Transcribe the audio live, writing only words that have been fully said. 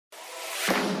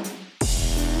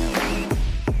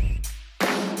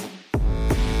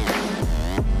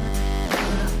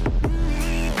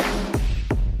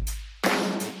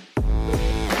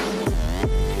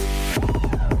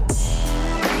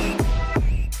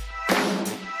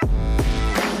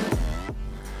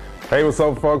Hey, what's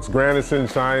up, folks? Grandison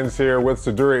Shines here with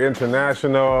Seduire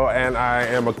International, and I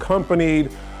am accompanied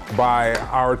by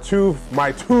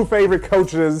my two favorite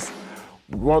coaches.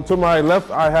 Well, to my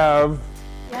left, I have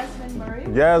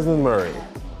Yasmin Murray.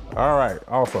 All right,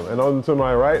 awesome. And on to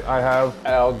my right, I have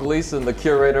Al Gleason, the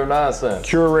curator of nonsense.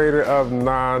 Curator of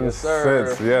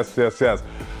nonsense. Yes.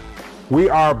 We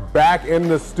are back in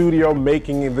the studio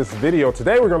making this video.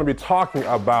 Today we're going to be talking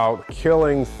about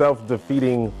killing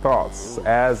self-defeating thoughts.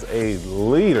 As a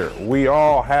leader, we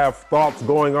all have thoughts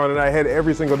going on in our head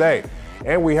every single day.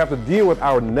 And we have to deal with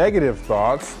our negative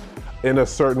thoughts in a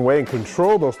certain way and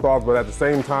control those thoughts, but at the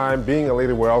same time, being a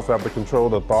leader, we also have to control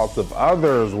the thoughts of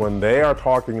others when they are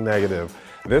talking negative.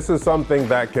 This is something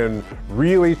that can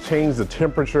really change the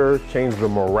temperature, change the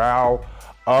morale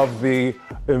of the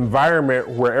environment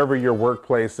wherever your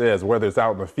workplace is, whether it's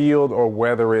out in the field or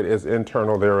whether it is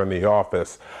internal there in the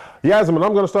office. Yasmin,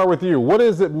 I'm going to start with you. What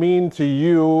does it mean to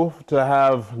you to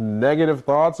have negative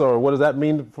thoughts, or what does that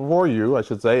mean for you, I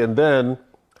should say? And then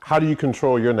how do you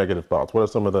control your negative thoughts? What are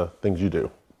some of the things you do?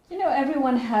 You know,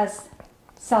 everyone has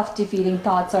self-defeating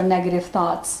thoughts or negative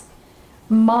thoughts.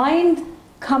 Mine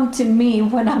come to me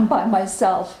when I'm by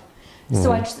myself.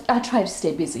 So I try to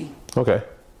stay busy. Okay.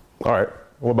 All right.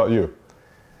 What about you?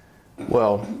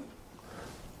 Well,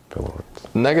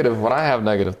 when I have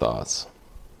negative thoughts,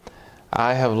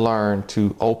 I have learned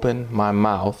to open my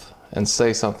mouth and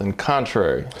say something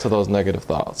contrary to those negative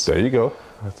thoughts. There you go.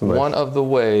 That's nice. One of the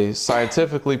ways,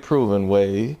 scientifically proven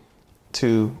way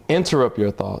to interrupt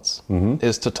your thoughts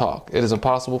is to talk. It is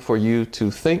impossible for you to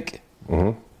think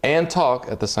and talk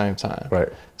at the same time. Right.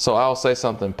 So I'll say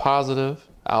something positive.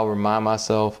 I'll remind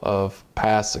myself of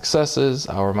past successes.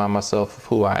 I'll remind myself of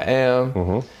who I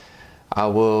am. I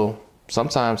will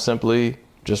sometimes simply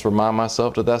just remind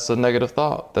myself that that's a negative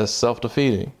thought. That's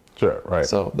self-defeating. Sure, right.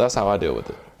 So that's how I deal with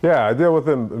it. Yeah, I deal with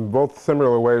it in both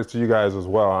similar ways to you guys as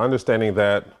well. Understanding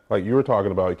that, like you were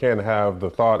talking about, you can't have the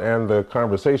thought and the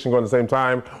conversation going at the same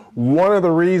time. One of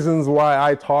the reasons why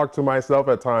I talk to myself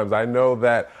at times, I know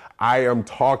that I am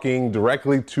talking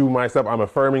directly to myself. I'm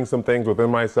affirming some things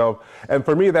within myself. And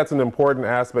for me, that's an important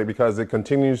aspect because it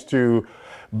continues to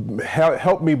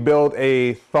help me build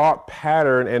a thought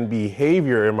pattern and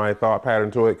behavior in my thought pattern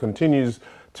until it continues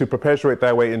to perpetuate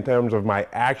that way in terms of my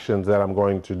actions that I'm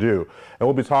going to do. And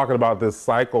we'll be talking about this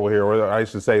cycle here, or I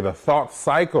should say the thought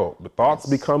cycle. The thoughts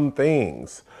become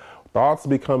things. Thoughts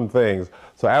become things.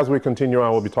 So as we continue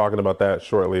on, we'll be talking about that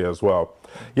shortly as well.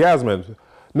 Yasmin,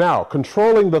 now,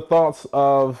 controlling the thoughts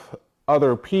of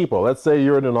other people. Let's say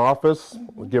you're in an office.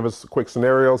 Give us a quick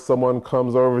scenario. Someone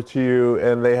comes over to you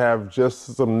and they have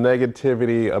just some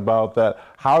negativity about that.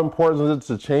 How important is it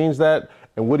to change that?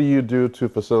 And what do you do to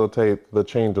facilitate the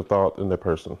change of thought in the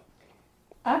person?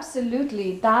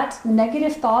 Absolutely. That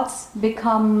negative thoughts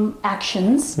become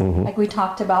actions, like we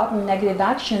talked about, and negative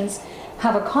actions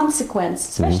have a consequence,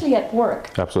 especially at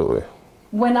work. Absolutely.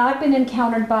 When I've been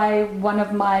encountered by one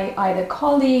of my either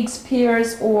colleagues,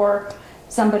 peers, or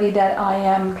somebody that I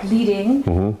am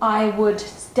leading, I would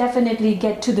definitely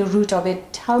get to the root of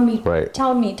it. Tell me,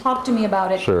 talk to me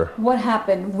about it. Sure. What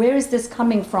happened? Where is this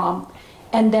coming from?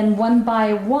 And then one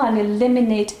by one,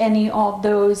 eliminate any of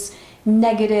those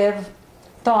negative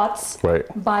thoughts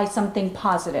by something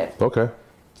positive. Okay.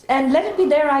 And let it be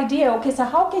their idea. Okay, so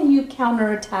how can you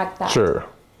counterattack that? Sure.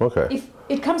 Okay. If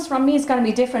it comes from me, it's going to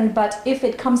be different, but if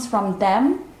it comes from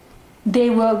them,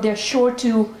 they're sure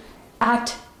to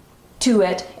act to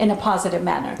it in a positive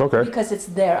manner. Okay. Because it's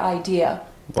their idea.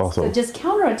 Awesome. So just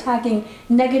counterattacking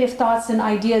negative thoughts and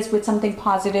ideas with something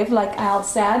positive, like Al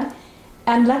said,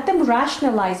 and let them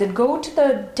rationalize it. Go to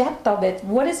the depth of it.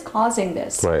 What is causing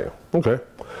this? Right. Okay.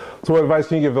 So what advice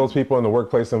can you give those people in the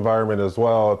workplace environment as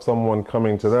well? If someone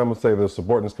coming to them, let's say the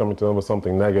subordinate's coming to them with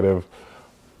something negative,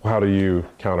 how do you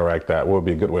counteract that? What would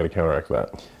be a good way to counteract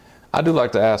that? I do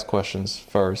like to ask questions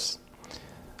first.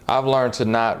 I've learned to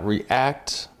not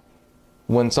react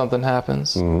when something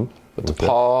happens, but to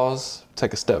pause,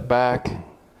 take a step back.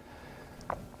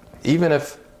 Even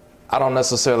if I don't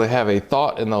necessarily have a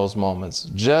thought in those moments,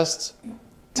 just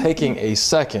taking a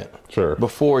second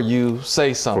before you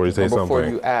say something, before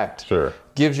you act,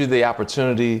 gives you the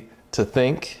opportunity to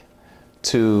think,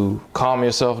 to calm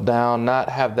yourself down, not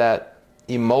have that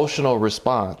emotional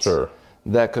response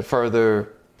that could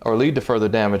further or lead to further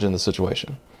damage in the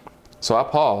situation. So I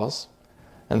pause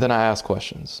and then I ask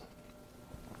questions.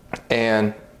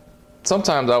 And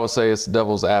sometimes I would say it's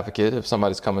devil's advocate if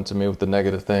somebody's coming to me with a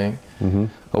negative thing.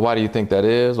 Well, why do you think that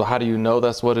is? Well, how do you know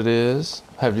that's what it is?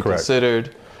 Have you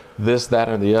considered this, that,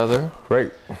 or the other?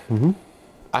 Right.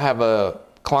 I have a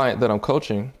client that I'm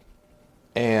coaching,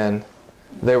 and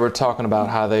they were talking about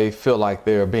how they feel like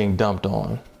they're being dumped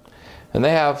on. And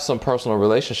they have some personal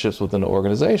relationships within the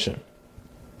organization.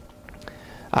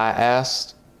 I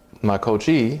asked my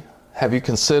coachee, have you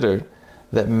considered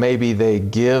that maybe they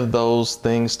give those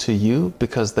things to you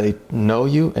because they know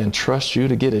you and trust you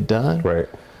to get it done? Right.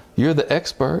 You're the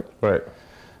expert. Right.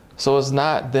 So it's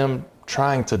not them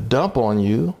trying to dump on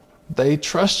you. They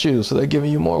trust you, so they're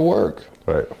giving you more work.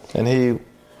 Right. And he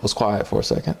was quiet for a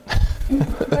second.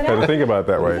 Had to think about it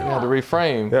that way. You had to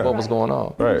reframe what was going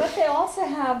on. Right. But they also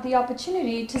have the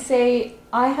opportunity to say,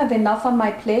 I have enough on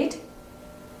my plate.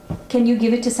 Can you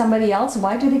give it to somebody else?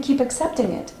 Why do they keep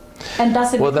accepting it? And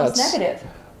thus it becomes negative.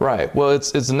 Right. Well,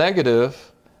 it's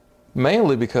negative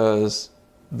mainly because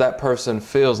that person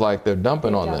feels like they're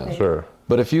dumping on them. Sure.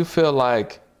 But if you feel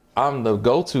like I'm the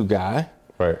go-to guy,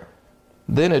 right,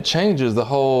 then it changes the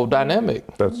whole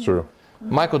dynamic. That's true.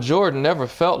 Michael Jordan never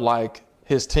felt like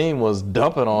his team was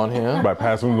dumping on him. By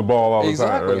passing the ball all the time.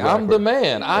 Exactly. I'm the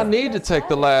man. I need to take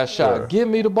the last shot. Sure. Give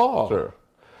me the ball. Sure.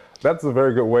 That's a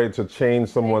very good way to change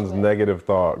someone's negative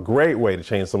thought. Great way to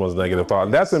change someone's negative thought.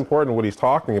 And that's important what he's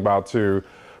talking about, to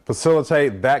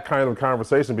facilitate that kind of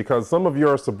conversation, because some of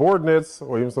your subordinates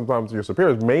or even sometimes your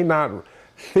superiors may not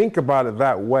think about it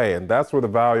that way. And that's where the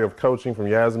value of coaching from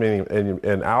Yasmin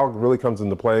and Al really comes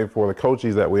into play for the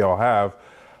coaches that we all have,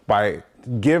 by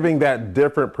giving that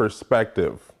different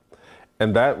perspective.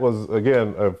 And that was,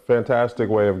 again, a fantastic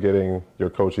way of getting your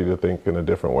coachee to think in a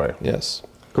different way. Yes.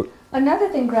 Cool. Another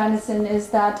thing, Grandison, is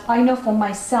that I know for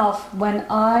myself, when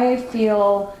I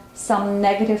feel some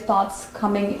negative thoughts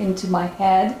coming into my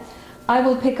head, I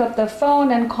will pick up the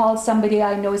phone and call somebody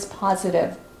I know is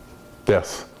positive.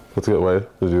 Yes, that's a good way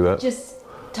to do that. Just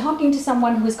talking to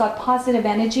someone who's got positive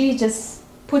energy just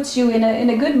puts you in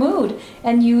a good mood,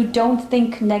 and you don't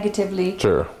think negatively.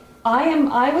 Sure.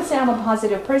 I would say I'm a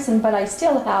positive person, but I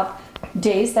still have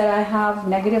days that I have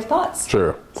negative thoughts.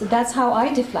 Sure. So that's how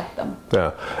I deflect them.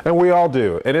 Yeah, and we all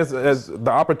do. And it's, as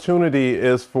the opportunity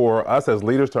is for us as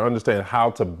leaders to understand how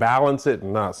to balance it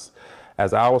in us.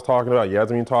 As Al was talking about,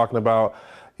 Yasmin talking about,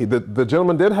 the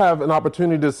gentleman did have an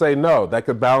opportunity to say no. That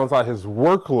could balance out his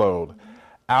workload.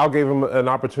 Al gave him an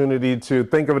opportunity to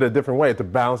think of it a different way, to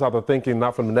balance out the thinking,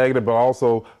 not from the negative, but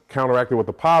also counteract it with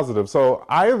the positive. So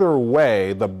either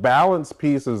way, the balance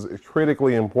piece is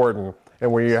critically important.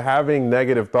 And when you're having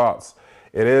negative thoughts,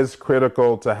 it is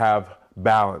critical to have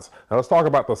balance. Now let's talk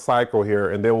about the cycle here,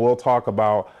 and then we'll talk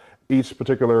about each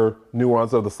particular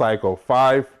nuance of the cycle.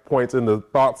 5 points in the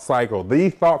thought cycle. The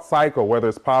thought cycle, whether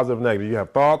it's positive or negative, you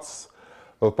have thoughts,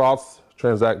 the thoughts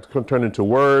turn into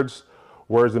words,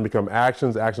 words then become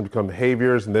actions, actions become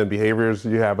behaviors, and then behaviors,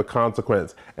 you have a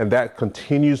consequence. And that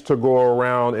continues to go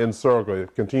around in circle.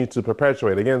 It continues to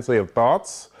perpetuate. Again, so you have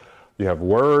thoughts, you have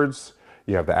words,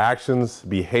 you have the actions,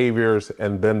 behaviors,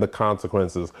 and then the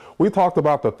consequences. We talked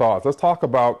about the thoughts. Let's talk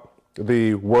about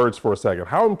the words for a second.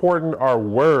 How important are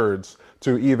words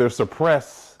to either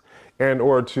suppress and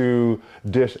or to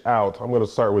dish out? I'm going to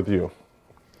start with you.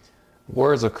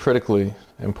 Words are critically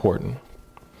important.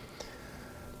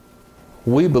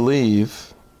 We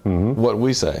believe what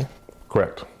we say.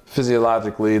 Correct.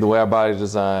 Physiologically, the way our body is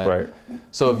designed. Right.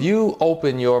 So if you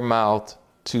open your mouth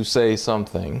to say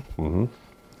something,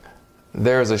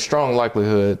 there's a strong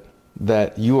likelihood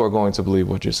that you are going to believe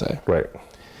what you say. Right.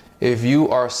 If you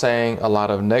are saying a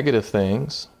lot of negative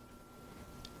things,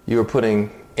 you're putting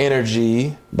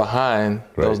energy behind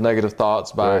those negative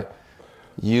thoughts by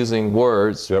using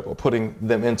words or putting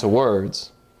them into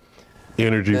words.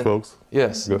 Energy, folks.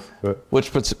 Yes.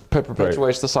 Which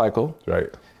perpetuates the cycle. Right.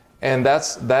 And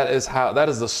that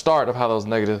is the start of how those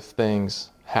negative things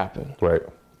happen. Right.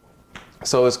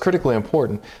 So it's critically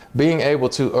important being able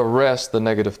to arrest the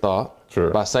negative thought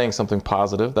by saying something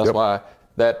positive. That's why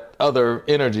that other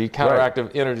energy,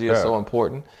 counteractive energy, is so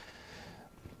important.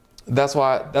 That's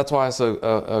why it's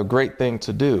a great thing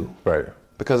to do. Right.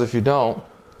 Because if you don't,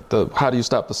 how do you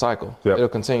stop the cycle? It'll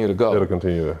continue to go. It'll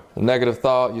continue. Negative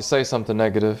thought, you say something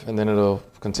negative, and then it'll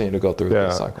continue to go through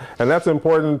the cycle. And that's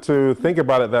important to think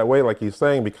about it that way, like he's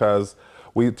saying, because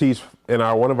we teach in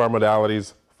one of our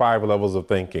modalities 5 levels of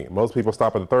thinking. Most people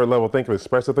stop at the 3rd level of thinking,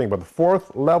 expressive thinking, but the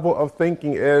 4th level of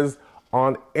thinking is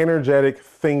on energetic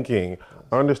thinking,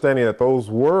 understanding that those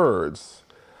words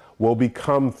will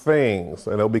become things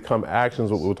and they'll become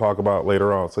actions, what we'll talk about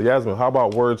later on. So Yasmin, how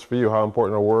about words for you? How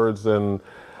important are words, and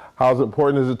How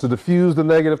important is it to diffuse the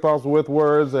negative thoughts with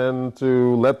words and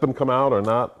to let them come out or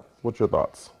not? What's your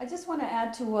thoughts? I just want to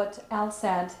add to what Al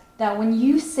said, that when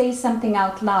you say something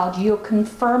out loud, you're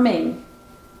confirming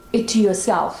it to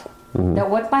yourself. That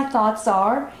what my thoughts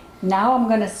are, now I'm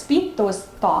going to speak those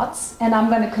thoughts and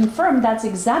I'm going to confirm that's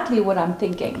exactly what I'm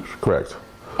thinking. Correct.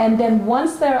 And then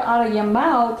once they're out of your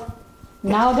mouth,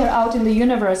 now they're out in the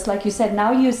universe. Like you said,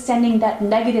 now you're sending that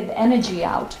negative energy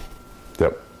out.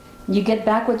 Yep. You get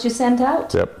back what you sent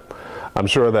out. Yep. I'm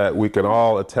sure that we can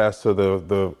all attest to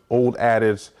the old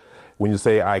adage, when you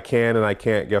say I can and I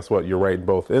can't, guess what? You're right in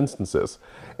both instances.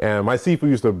 And my Sifu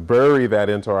used to bury that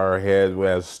into our head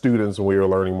as students when we were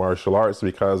learning martial arts,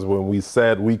 because when we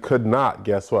said we could not,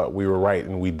 guess what? We were right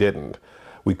and we didn't.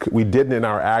 We didn't in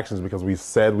our actions because we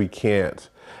said we can't.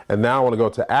 And now I want to go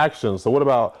to action. So what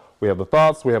about, we have the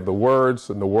thoughts, we have the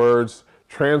words, and the words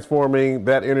transforming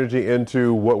that energy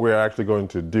into what we're actually going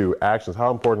to do. Actions.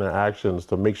 How important are actions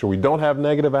to make sure we don't have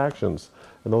negative actions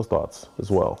and those thoughts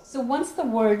as well? So once the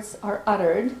words are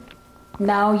uttered,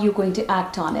 now you're going to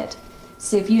act on it.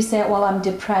 So if you say, well, I'm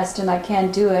depressed and I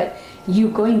can't do it,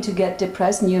 you're going to get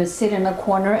depressed and you sit in a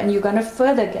corner and you're going to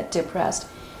further get depressed.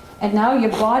 And now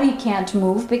your body can't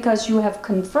move because you have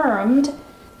confirmed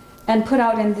and put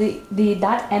out in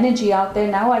that energy out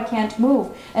there. Now I can't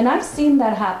move. And I've seen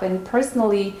that happen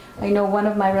personally. I know one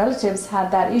of my relatives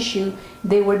had that issue.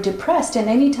 They were depressed, and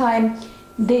anytime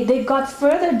they got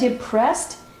further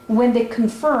depressed when they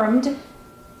confirmed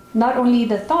not only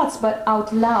the thoughts but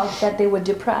out loud that they were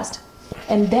depressed.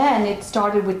 And then it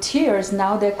started with tears.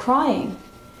 Now they're crying.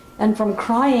 And from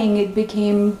crying it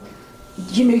became,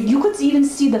 you could even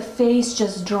see the face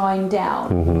just drawing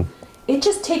down. It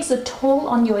just takes a toll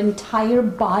on your entire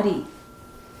body.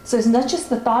 So it's not just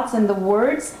the thoughts and the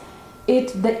words,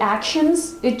 the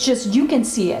actions, you can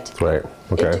see it. Right,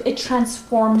 okay. It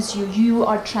transforms you. You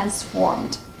are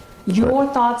transformed. Your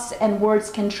thoughts and words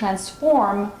can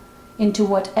transform into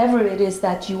whatever it is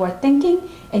that you are thinking,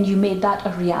 and you made that a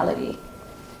reality.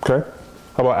 Okay.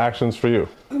 How about actions for you?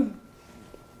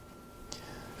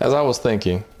 As I was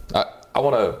thinking, I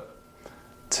want to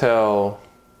tell,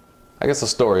 I guess, a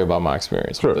story about my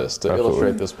experience with this to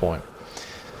illustrate this point.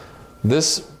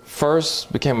 This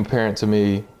first became apparent to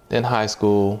me in high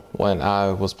school when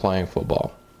I was playing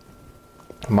football.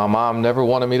 My mom never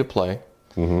wanted me to play.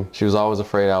 She was always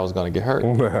afraid I was going to get hurt.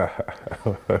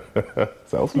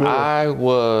 I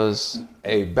was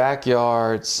a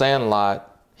backyard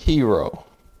sandlot hero.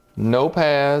 No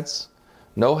pads,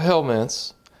 no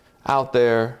helmets, out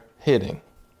there hitting.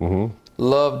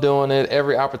 Loved doing it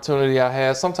every opportunity I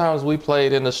had. Sometimes we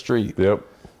played in the street. Yep.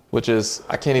 Which is,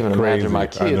 I can't even imagine my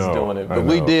kids doing it, but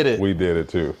we did it. We did it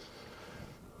too.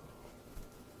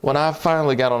 When I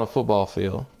finally got on the football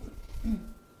field,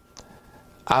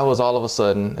 I was all of a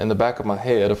sudden in the back of my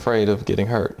head afraid of getting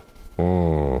hurt.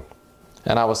 And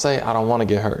I would say, I don't want to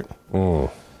get hurt.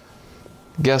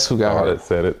 Guess who got hurt? It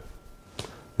said it.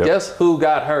 Yep. Guess who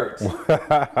got hurt?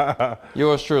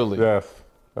 Yours truly. Yes,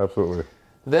 absolutely.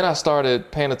 Then I started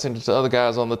paying attention to other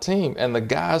guys on the team, and the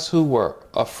guys who were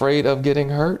afraid of getting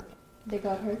hurt, they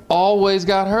got hurt. Always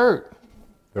got hurt.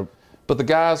 Yep. But the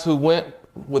guys who went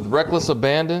with reckless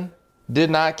abandon,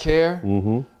 did not care,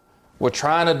 were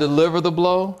trying to deliver the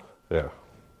blow,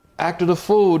 acted a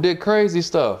fool, did crazy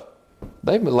stuff.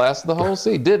 They lasted the whole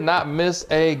season, did not miss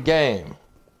a game.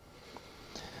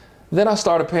 Then I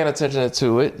started paying attention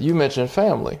to it. You mentioned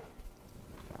family.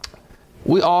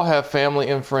 We all have family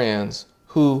and friends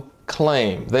who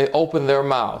claim, they open their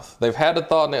mouth. They've had the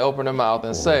thought and they open their mouth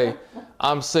and say,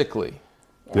 I'm sickly.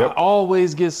 I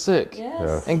always get sick.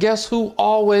 Yes. And guess who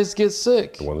always gets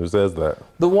sick? The one who says that.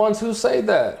 The ones who say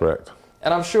that. Correct.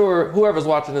 And I'm sure whoever's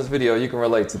watching this video, you can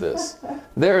relate to this.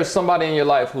 There is somebody in your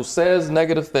life who says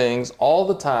negative things all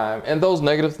the time, and those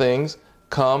negative things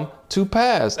come to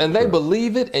pass. And they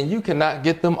believe it, and you cannot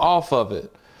get them off of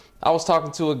it. I was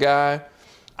talking to a guy.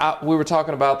 We were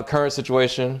talking about the current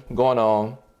situation going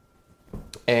on,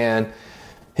 and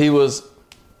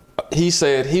he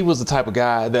said he was the type of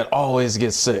guy that always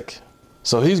gets sick.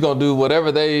 So he's going to do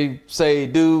whatever they say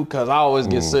do because I always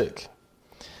get sick.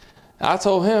 I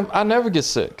told him, I never get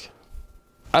sick.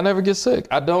 I never get sick.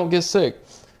 I don't get sick.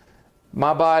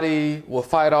 My body will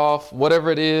fight off whatever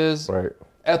it is. Right.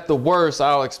 At the worst,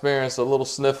 I'll experience a little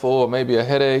sniffle or maybe a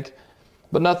headache,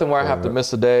 but nothing where I have to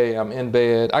miss a day. I'm in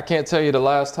bed. I can't tell you the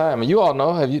last time. And you all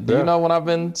know, do you know when I've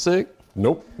been sick?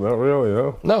 Nope, not really,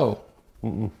 no.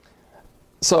 No.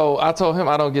 So I told him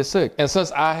I don't get sick. And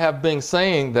since I have been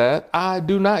saying that, I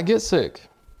do not get sick.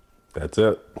 That's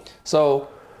it. So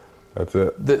that's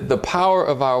it. The power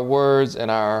of our words and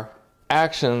our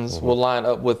actions will line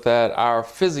up with that, our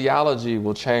physiology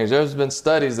will change. There's been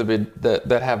studies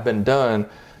that have been done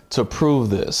to prove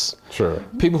this. Sure.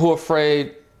 People who are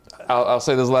afraid, I'll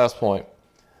say this last point.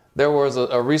 There was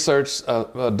a research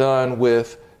done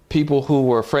with people who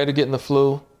were afraid of getting the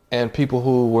flu and people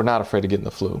who were not afraid of getting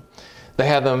the flu. They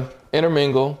had them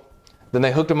intermingle, then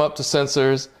they hooked them up to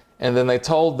sensors, and then they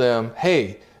told them,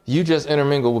 hey, you just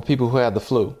intermingle with people who had the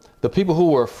flu. The people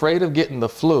who were afraid of getting the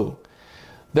flu,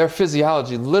 their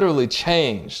physiology literally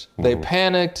changed. They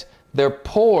panicked, their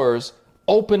pores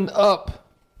opened up.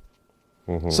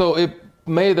 So it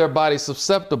made their body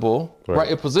susceptible, right?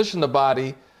 It positioned the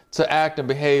body to act and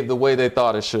behave the way they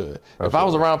thought it should. Absolutely. If I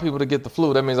was around people to get the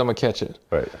flu, that means I'm gonna catch it.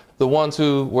 Right. The ones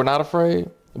who were not afraid,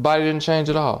 the body didn't change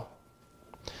at all.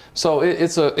 So it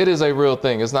is a real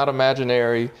thing. It's not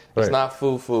imaginary. It's not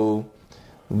foo-foo.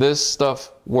 This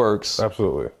stuff works.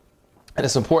 Absolutely. And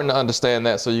it's important to understand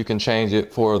that so you can change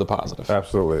it for the positive.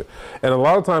 Absolutely. And a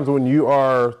lot of times when you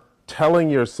are telling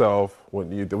yourself,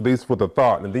 at least with a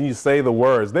thought, and then you say the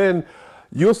words, then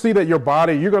you'll see that your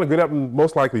body, you're going to get up and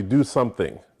most likely do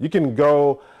something. You can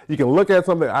look at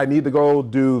something, I need to go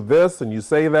do this, and you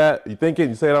say that, you think it,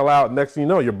 you say it out loud, next thing you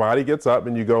know, your body gets up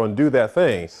and you go and do that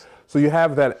thing. So you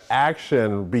have that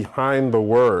action behind the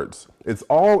words. It's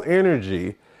all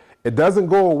energy. It doesn't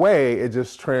go away, it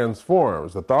just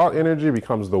transforms. The thought energy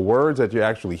becomes the words that you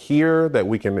actually hear, that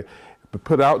we can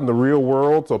put out in the real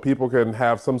world so people can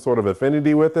have some sort of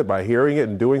affinity with it by hearing it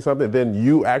and doing something. Then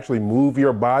you actually move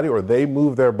your body, or they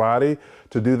move their body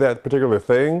to do that particular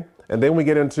thing. And then we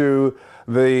get into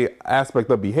the aspect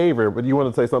of behavior. But you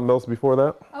want to say something else before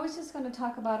that? I was just going to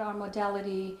talk about our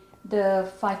modality, the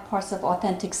 5 parts of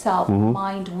authentic self,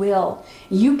 mind, will.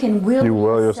 You can will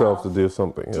yourself to do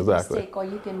something. Exactly. Be sick, or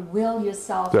you can will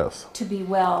yourself to be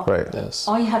well. Right. Yes.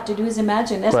 All you have to do is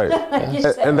imagine it. Right.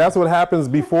 And that's what happens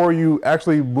before you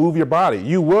actually move your body.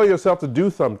 You will yourself to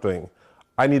do something.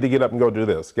 I need to get up and go do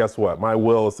this. Guess what? My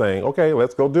will is saying, okay,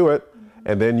 let's go do it.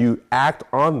 And then you act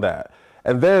on that.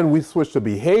 And then we switch to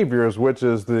behaviors, which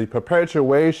is the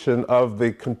perpetuation of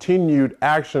the continued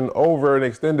action over an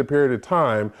extended period of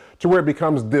time to where it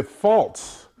becomes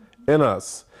default in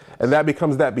us. And that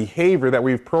becomes that behavior that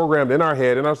we've programmed in our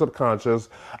head, in our subconscious.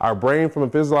 Our brain, from a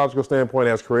physiological standpoint,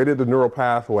 has created the neural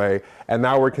pathway, and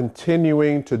now we're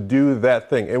continuing to do that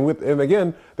thing. And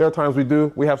again, there are times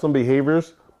we have some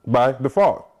behaviors by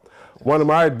default. One of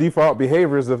my default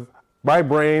behaviors, if my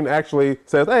brain actually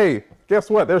says, hey, guess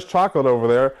what? There's chocolate over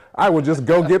there. I would just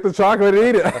go get the chocolate and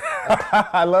eat it.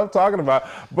 I love talking about it,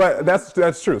 but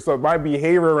that's true. So my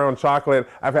behavior around chocolate,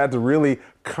 I've had to really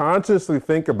consciously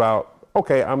think about,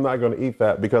 okay, I'm not going to eat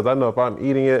that because I know if I'm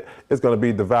eating it, it's going to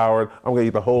be devoured. I'm going to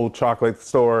eat the whole chocolate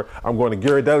store. I'm going to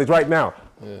Gary Dudley's right now.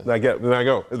 Yeah. Then I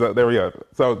go. There we go.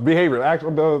 So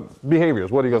actual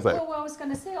behaviors. What are you going to say? Well, I was going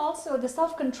to say also the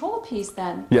self-control piece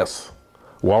then. Yes.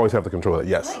 We'll always have to control it,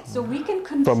 yes. Right, so we can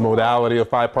control. From modality of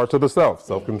 5 parts of the self,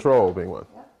 self-control being one.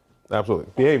 Yep.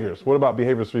 Absolutely. Behaviors. What about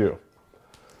behaviors for you?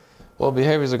 Well,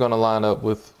 behaviors are going to line up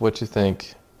with what you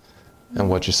think and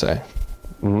what you say.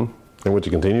 And what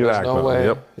you continue to act on. Way.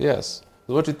 Yep. Yes.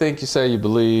 What you think, you say, you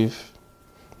believe.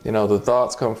 You know, the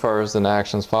thoughts come first and the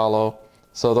actions follow.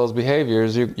 So those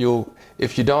behaviors, if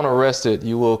you don't arrest it,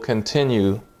 you will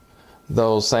continue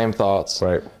those same thoughts,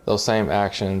 those same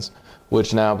actions,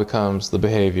 which now becomes the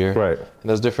behavior. Right. And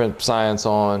there's different science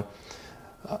on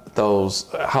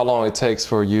how long it takes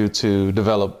for you to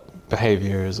develop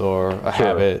behaviors or a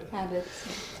habit. Habits.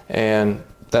 And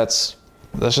that's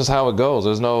just how it goes.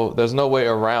 There's no way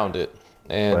around it.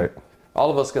 And all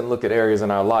of us can look at areas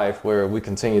in our life where we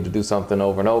continue to do something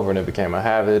over and over, and it became a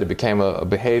habit, it became a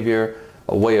behavior,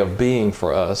 a way of being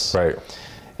for us. Right.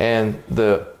 And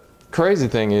the crazy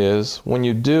thing is,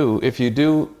 if you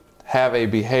do have a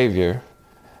behavior,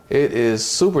 it is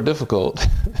super difficult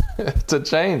to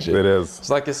change it. It is. It's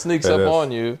like it sneaks up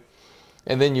on you,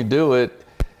 and then you do it.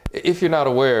 If you're not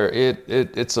aware,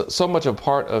 it's so much a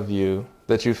part of you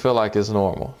that you feel like it's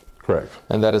normal. Correct.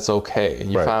 And that it's okay,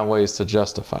 and you find ways to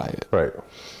justify it. Right.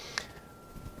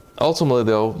 Ultimately,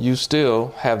 though, you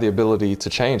still have the ability to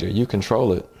change it. You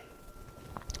control it.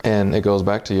 And it goes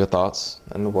back to your thoughts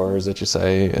and the words that you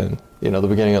say and, the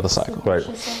beginning of the cycle. Right.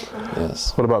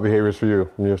 Yes. What about behaviors for you,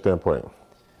 from your standpoint?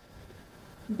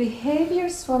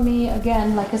 Behaviors for me,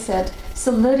 again, like I said,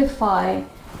 solidify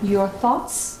your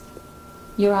thoughts,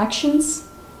 your actions.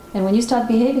 And when you start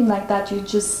behaving like that, you're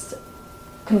just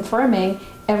confirming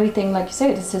everything, like you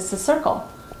said, it's just a circle.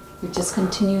 It just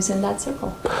continues in that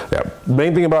circle. Yeah.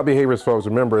 Main thing about behaviors, folks,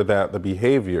 remember that the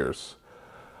behaviors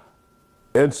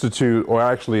institute, or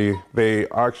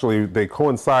they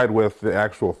coincide with the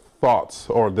actual thoughts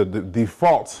or the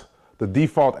default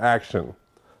action.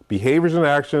 Behaviors and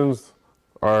actions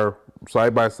are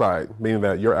side by side, meaning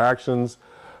that your actions,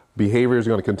 behavior is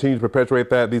going to continue to perpetuate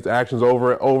these actions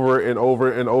over and over and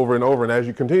over and over and over. And as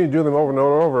you continue to do them over and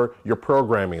over and over, you're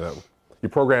programming them. You're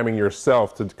programming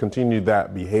yourself to continue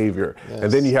that behavior. Yes.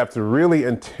 And then you have to really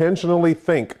intentionally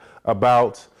think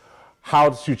about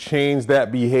how to change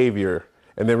that behavior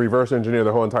and then reverse engineer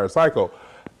the whole entire cycle.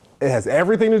 It has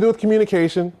everything to do with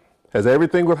communication, has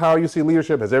everything with how you see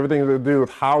leadership, has everything to do with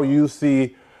how you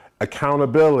see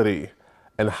accountability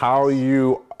and how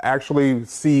you actually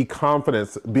see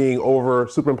confidence being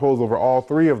superimposed over all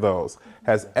three of those.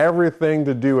 Has everything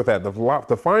to do with that.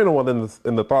 The final one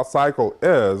in the thought cycle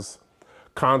is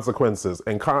consequences,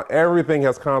 and everything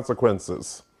has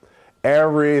consequences.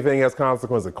 Everything has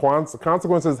consequences.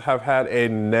 Consequences have had a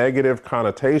negative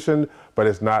connotation, but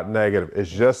it's not negative.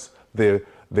 It's just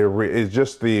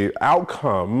the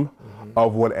outcome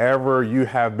of whatever you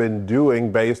have been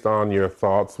doing based on your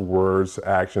thoughts, words,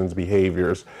 actions,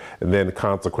 behaviors, and then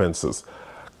consequences.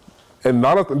 And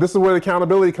this is where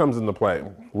accountability comes into play.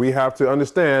 We have to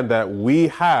understand that we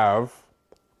have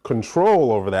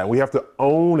control over that. We have to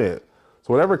own it.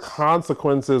 So whatever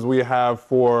consequences we have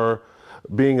for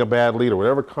being a bad leader,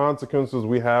 whatever consequences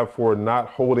we have for not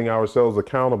holding ourselves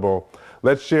accountable,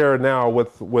 let's share now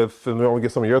with and we'll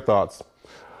get some of your thoughts.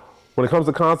 When it comes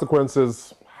to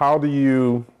consequences,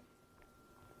 and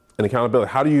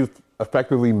accountability, how do you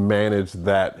effectively manage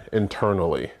that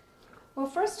internally? Well,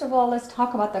 first of all, let's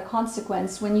talk about the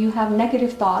consequence. When you have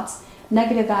negative thoughts,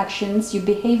 negative actions, you're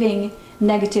behaving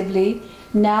negatively,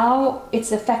 now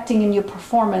it's affecting in your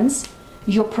performance.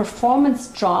 Your performance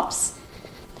drops.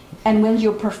 And when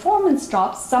your performance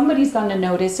drops, somebody's going to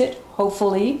notice it,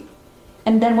 hopefully.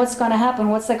 And then what's going to happen?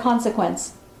 What's the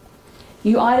consequence?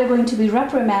 You're either going to be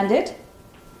reprimanded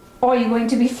or you're going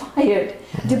to be fired,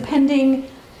 depending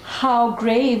how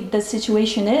grave the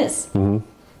situation is. Mm-hmm.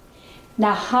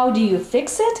 Now, how do you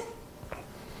fix it?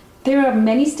 There are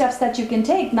many steps that you can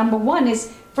take. Number one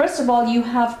is, first of all, you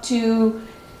have to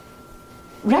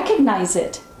recognize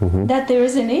it, that there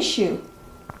is an issue.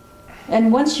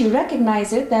 And once you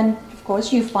recognize it, then, of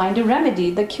course, you find a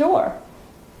remedy, the cure.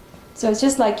 So it's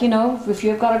just like, if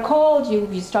you've got a cold,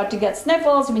 you start to get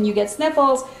sniffles. When you get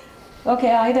sniffles,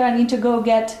 okay, either I need to go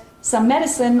get some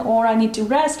medicine or I need to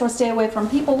rest or stay away from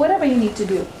people, whatever you need to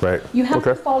do. Right. You have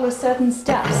to follow certain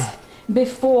steps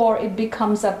before it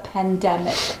becomes a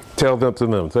pandemic. Tell them to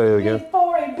them. Say it again.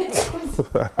 Before it becomes a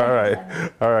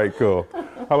pandemic. All right, cool.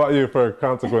 How about you for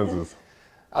consequences?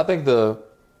 I think the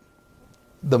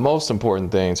most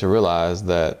important thing to realize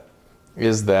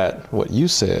is that what you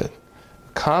said,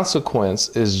 consequence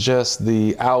is just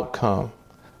the outcome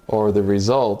or the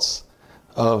results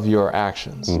of your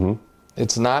actions. Mm-hmm.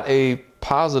 It's not a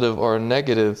positive or a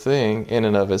negative thing in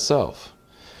and of itself.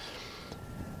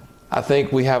 I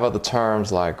think we have other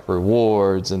terms like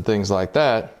rewards and things like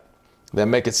that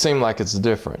make it seem like it's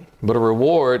different. But a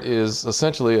reward is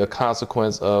essentially a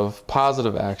consequence of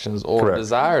positive actions or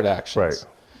desired actions. Right.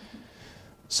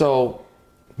 So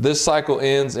this cycle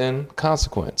ends in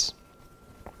consequence.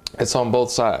 It's on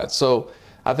both sides. So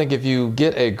I think if you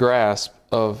get a grasp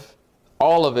of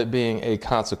all of it being a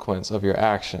consequence of your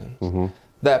actions,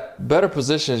 that better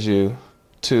positions you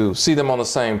to see them on the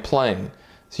same plane.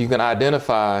 So you can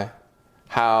identify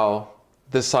how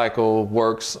this cycle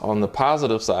works on the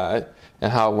positive side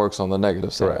and how it works on the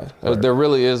negative side. Right. There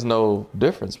really is no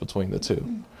difference between the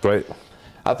two. Right.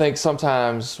 I think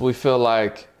sometimes we feel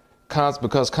like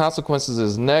because consequences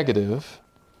is negative,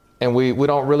 and we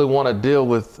don't really want to deal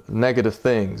with negative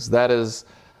things. That is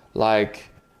like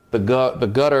the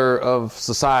gutter of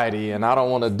society, and I don't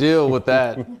want to deal with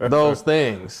those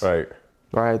things.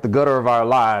 Right. The gutter of our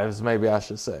lives, maybe I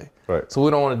should say. Right. So we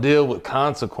don't want to deal with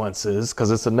consequences because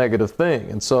it's a negative thing.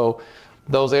 And so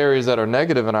those areas that are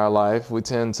negative in our life, we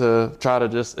tend to try to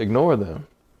just ignore them.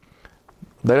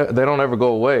 They don't ever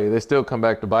go away. They still come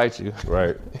back to bite you.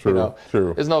 Right. True.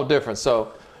 True. It's no different.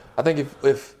 So I think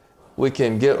if we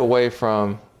can get away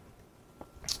from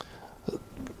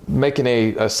making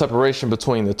a separation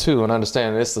between the two and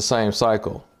understanding it's the same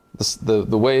cycle.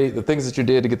 The things that you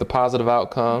did to get the positive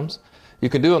outcomes, you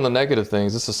can do on the negative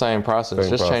things. It's the same process.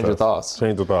 Change your thoughts.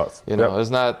 Change the thoughts.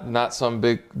 It's not some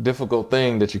big difficult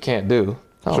thing that you can't do.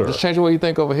 No, just change the way you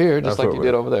think over here, just like you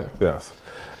did over there. Yes.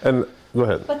 And go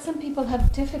ahead. But some people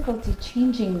have difficulty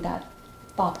changing that.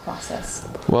 thought process.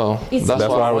 Well, that's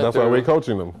why we're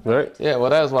coaching them, right? Yeah, well,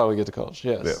 that's why we get to coach,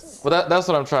 yes. Well, that's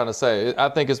what I'm trying to say. I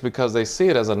think it's because they see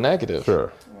it as a negative.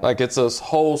 Sure. Like it's a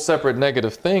whole separate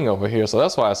negative thing over here. So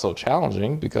that's why it's so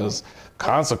challenging, because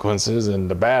consequences and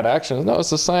the bad actions, no, it's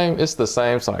the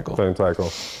same cycle.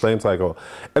 Same cycle.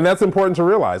 And that's important to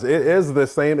realize. It is the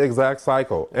same exact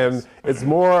cycle. And it's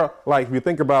more like, if you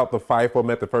think about the FIFO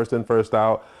method, first in, first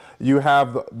out, you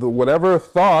have the whatever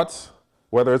thought,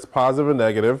 whether it's positive or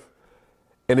negative,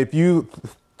 and if you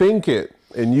think it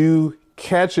and you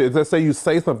catch it, let's say you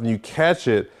say something, you catch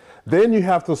it, then you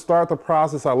have to start the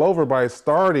process all over by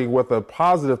starting with a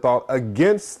positive thought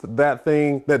against that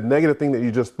thing, that negative thing that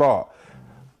you just thought.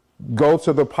 Go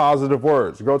to the positive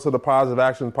words, go to the positive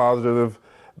actions, positive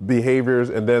behaviors,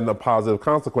 and then the positive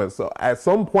consequence. So at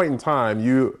some point in time,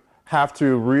 you have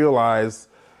to realize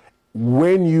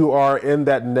when you are in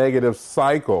that negative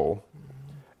cycle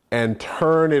and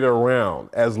turn it around.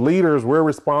 As leaders, we're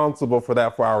responsible for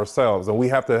that for ourselves, and we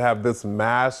have to have this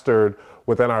mastered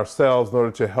within ourselves in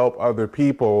order to help other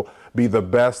people be the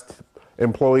best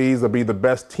employees or be the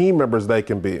best team members they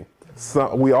can be.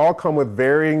 So we all come with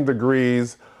varying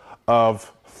degrees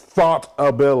of thought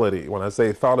ability. When I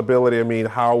say thought ability, I mean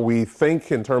how we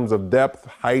think in terms of depth,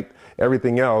 height,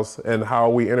 everything else, and how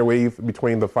we interweave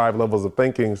between the 5 levels of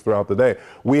thinking throughout the day.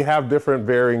 We have different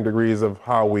varying degrees of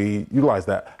how we utilize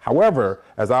that. However,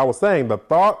 as I was saying, the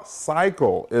thought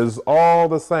cycle is all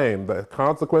the same. The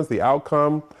consequence, the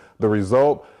outcome, the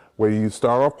result, where you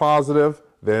start off positive,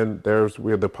 then there's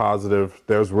where the positive,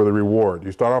 there's where the reward.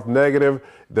 You start off negative,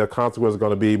 the consequence is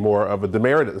going to be more of a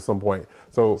demerit at some point.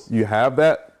 So you have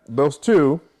those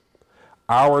two.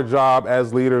 Our job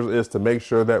as leaders is to make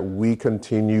sure that we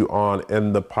continue on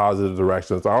in the positive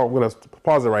direction. So I'm going to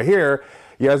pause it right here.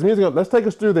 Yasmin's let's take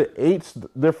us through the 8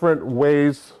 different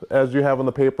ways, as you have on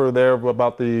the paper there,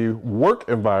 about the work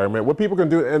environment, what people can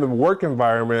do in the work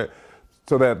environment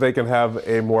so that they can have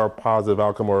a more positive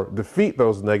outcome or defeat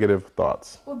those negative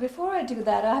thoughts. Well, before I do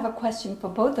that, I have a question for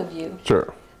both of you.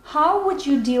 Sure. How would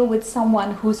you deal with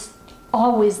someone who's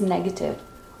always negative,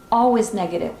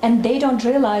 and they don't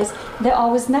realize they're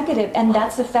always negative, and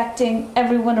that's affecting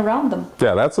everyone around them?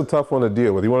 Yeah, that's a tough one to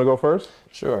deal with. You want to go first?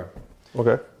 Sure.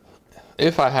 Okay.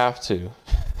 If I have to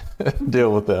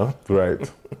deal with them. Right.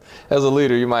 As a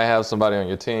leader, you might have somebody on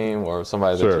your team or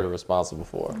somebody that you're responsible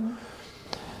for. Mm-hmm.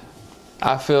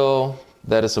 I feel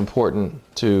that it's important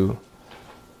to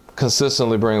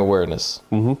consistently bring awareness.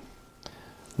 Mm-hmm.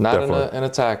 Not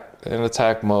in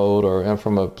attack mode or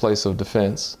from a place of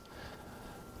defense.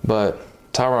 But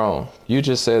Tyrone, you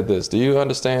just said this. Do you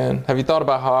understand? Have you thought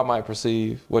about how I might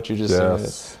perceive what you just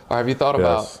said? Or have you thought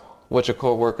about what your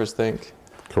coworkers think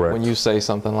when you say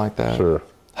something like that? Sure.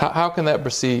 How can that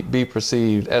be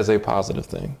perceived as a positive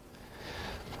thing?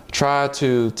 Try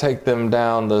to take them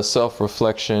down the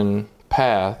self-reflection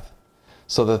path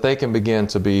so that they can begin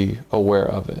to be aware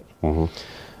of it. Mm-hmm.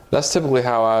 That's typically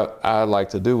how I like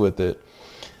to do with it.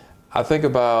 I think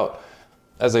about,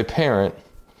 as a parent,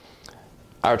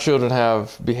 our children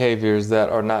have behaviors that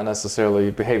are not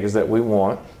necessarily behaviors that we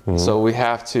want. Mm-hmm. So we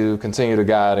have to continue to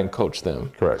guide and coach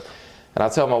them. Correct. And I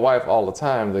tell my wife all the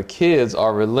time, the kids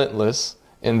are relentless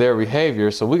in their behavior,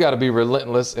 so we got to be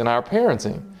relentless in our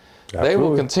parenting. Absolutely. They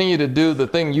will continue to do the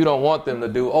thing you don't want them to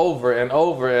do over and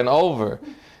over and over.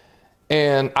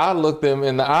 And I look them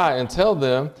in the eye and tell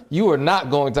them, you are not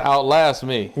going to outlast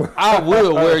me. I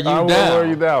will wear you down. I will wear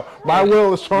you down. My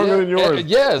will is stronger than yours.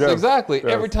 Yes, exactly.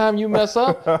 Yes. Every time you mess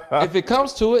up, if it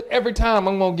comes to it, every time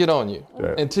I'm going to get on you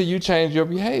until you change your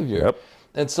behavior. Yep.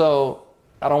 And so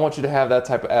I don't want you to have that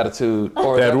type of attitude.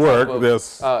 Or at work,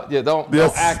 don't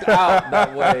act out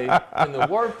that way in the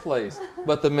workplace.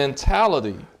 But the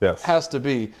mentality has to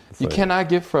be, you cannot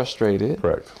get frustrated.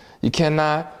 Correct. You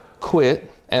cannot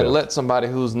quit and let somebody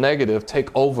who's negative take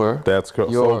over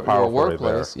your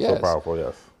workplace. Right there. So powerful,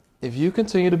 yes. If you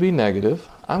continue to be negative,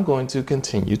 I'm going to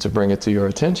continue to bring it to your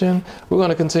attention. We're going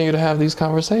to continue to have these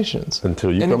conversations.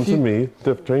 Until you come to me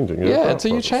changing it.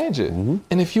 Until you change it. Mm-hmm.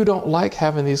 And if you don't like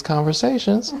having these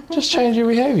conversations, just change your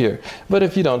behavior. But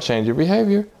if you don't change your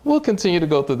behavior, we'll continue to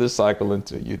go through this cycle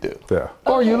until you do. Yeah.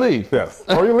 Or you leave. Yes.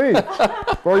 Or you leave.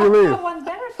 Or you leave. I have one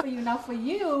better for you. Now for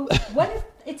you, what if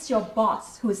it's your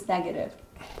boss who is negative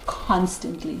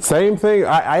constantly? Same thing.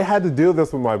 I had to deal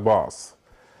this with my boss,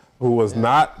 who was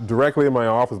not directly in my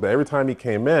office, but every time he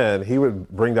came in, he would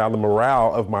bring down the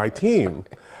morale of my team.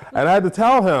 And I had to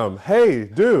tell him, hey,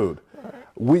 dude,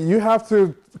 you have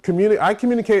to I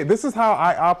communicate. This is how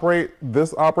I operate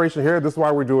this operation here. This is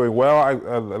why we're doing well.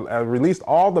 I released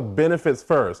all the benefits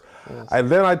first. Yes. And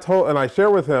then I share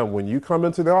with him, when you come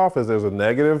into the office, there's a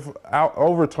negative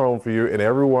overtone for you, and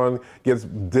everyone gets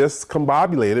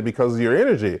discombobulated because of your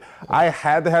energy. I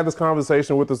had to have this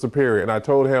conversation with the superior, and I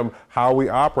told him how we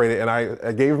operated, and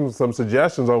I gave him some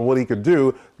suggestions on what he could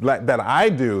do that I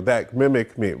do that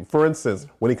mimic me. For instance,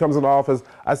 when he comes in the office,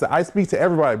 I said, I speak to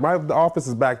everybody. The office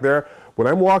is back there. When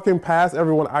I'm walking past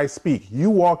everyone, I speak. You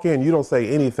walk in, you don't say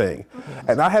anything.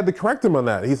 And I had to correct him on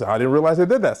that. He said, I didn't realize I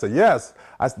did that. I said, yes,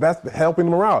 that's helping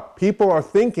him out. People are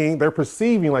thinking, they're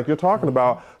perceiving, like you're talking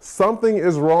about, something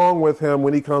is wrong with him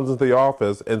when he comes into the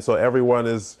office. And so everyone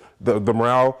is, the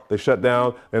morale, they shut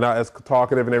down, they're not as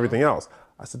talkative and everything else.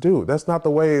 I said, dude, that's not the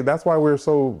way. That's why we're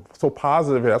so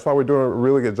positive here. That's why we're doing a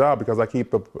really good job, because I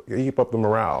keep up the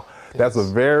morale. Yes. That's a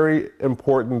very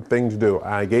important thing to do.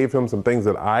 I gave him some things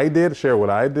that I did, share what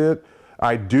I did.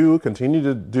 I continue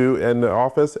to do in the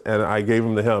office, and I gave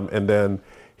them to him, and then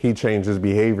he changed his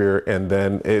behavior, and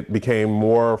then it became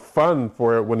more fun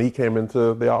for it when he came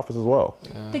into the office as well.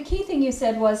 Yeah. The key thing you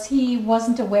said was he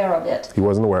wasn't aware of it. He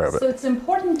wasn't aware of it. So it's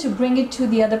important to bring it to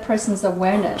the other person's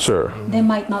awareness. Sure. They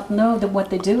might not know what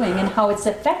they're doing and how it's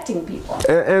affecting people.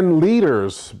 And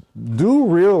leaders, do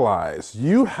realize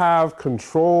you have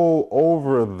control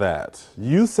over that.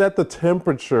 You set the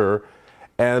temperature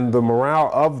and the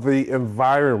morale of the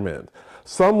environment.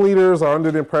 Some leaders are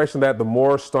under the impression that the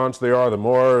more staunch they are, the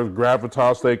more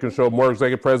gravitas they can show, more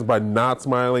executive presence by not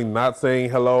smiling, not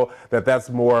saying hello, that's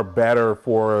more better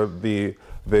for the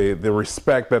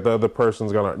respect that the other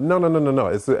person's gonna. No.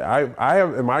 I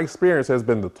have, in my experience, has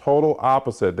been the total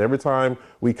opposite. Every time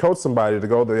we coach somebody to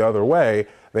go the other way,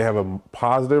 they have a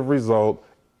positive result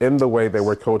in the way that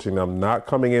we're coaching them, not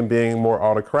coming in being more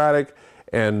autocratic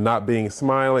and not being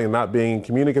smiling and not being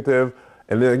communicative.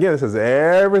 And then again, this has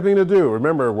everything to do.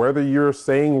 Remember, whether you're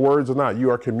saying words or not, you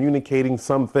are communicating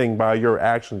something by your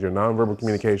actions, your nonverbal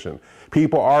communication.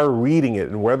 People are reading it,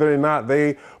 and whether or not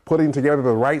they putting together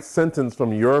the right sentence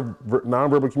from your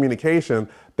nonverbal communication,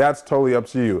 that's totally up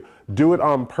to you. Do it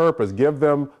on purpose. Give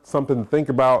them something to think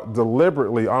about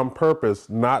deliberately on purpose,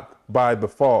 not by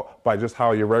default, by just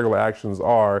how your regular actions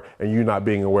are and you not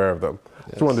being aware of them.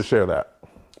 Yes. Just wanted to share that.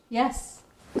 Yes.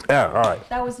 Yeah, all right.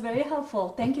 That was very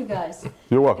helpful. Thank you, guys.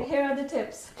 You're welcome. Here are the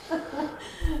tips.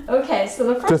 Okay, so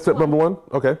the first just tip number one?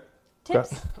 Okay.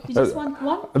 Tips? You just want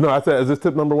one? No, I said, is this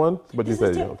tip number one? But you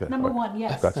said, okay. Number one,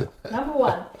 yes. Gotcha. Number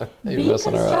one, be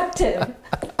constructive.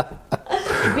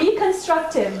 Be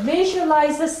constructive.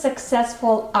 Visualize a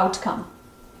successful outcome.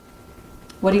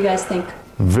 What do you guys think?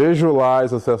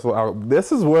 Visualize a successful outcome.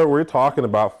 This is where we're talking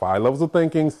about 5 levels of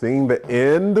thinking, seeing the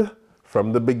end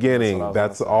from the beginning.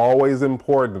 That's always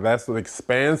important. That's an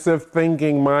expansive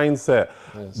thinking mindset.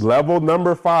 Yes. Level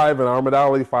number 5 in our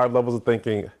modality, 5 levels of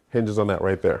thinking, hinges on that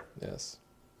right there. Yes.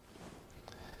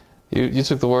 You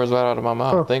took the words right out of my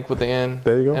mouth. Oh. Think with the end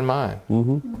in mind.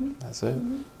 Mm-hmm. Mm-hmm. That's it.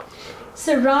 Mm-hmm.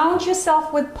 Surround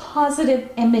yourself with positive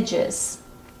images.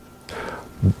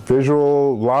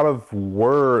 Visual, a lot of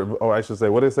words, I should say,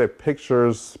 what do they say?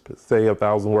 Pictures say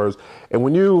 1,000 words. And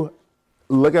when you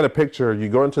look at a picture, you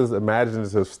go into this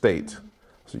imaginative state.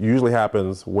 So it usually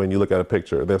happens when you look at a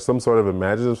picture. There's some sort of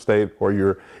imaginative state, or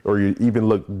you even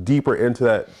look deeper into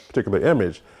that particular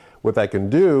image. What that can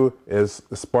do is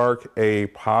spark a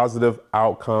positive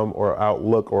outcome or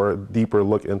outlook or a deeper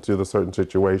look into the certain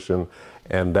situation.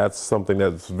 And that's something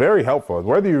that's very helpful. And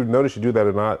whether you notice you do that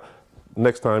or not,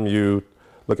 next time you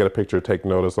look at a picture, take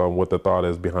notice on what the thought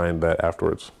is behind that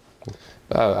afterwards.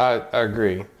 I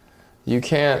agree. You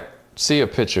can't see a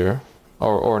picture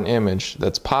or an image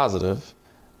that's positive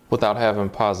without having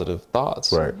positive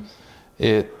thoughts. Right.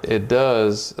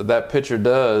 That picture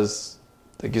does,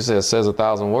 like you said, it says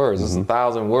 1,000 words. Mm-hmm. It's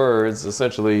 1,000 words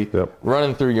essentially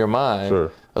running through your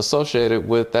mind associated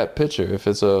with that picture. If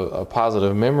it's a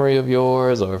positive memory of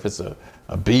yours, or if it's a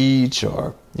beach,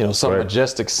 or some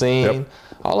majestic scene,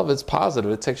 all of it's positive.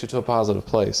 It takes you to a positive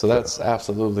place. So that's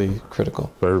absolutely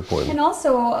critical. Very important. And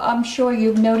also, I'm sure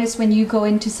you've noticed when you go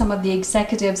into some of the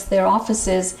executives, their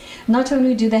offices, not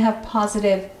only do they have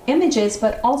positive images,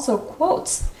 but also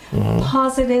quotes,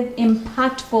 positive,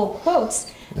 impactful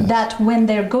quotes. Yes. That when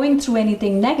they're going through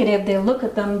anything negative, they look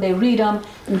at them, they read them,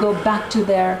 and go back to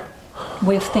their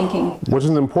way of thinking. Which is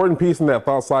an important piece in that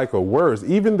thought cycle. Words,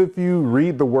 even if you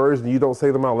read the words and you don't say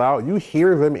them out loud, you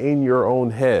hear them in your own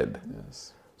head.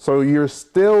 Yes. So you're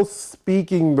still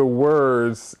speaking the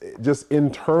words, just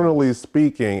internally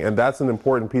speaking, and that's an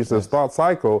important piece of this thought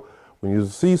cycle. When you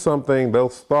see something,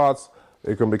 those thoughts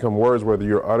it can become words whether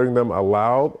you're uttering them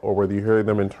aloud or whether you're hearing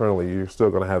them internally. You're still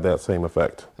going to have that same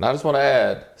effect. And I just want to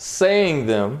add, saying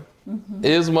them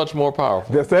is much more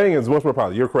powerful. The saying is much more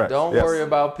powerful. You're correct. Don't worry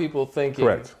about people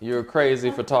thinking you're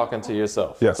crazy for talking to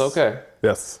yourself. Yes. It's okay.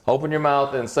 Yes. Open your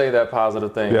mouth and say that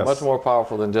positive thing. Yes. Much more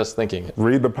powerful than just thinking it.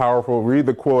 Read the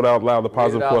quote out loud, the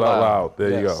positive quote out loud.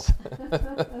 There you go.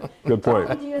 Good point.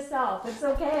 Talk to yourself. It's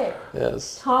okay.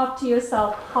 Yes. Talk to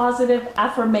yourself. Positive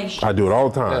affirmation. I do it all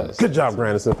the time. Yes. Good job,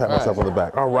 Grandison. Pat myself on the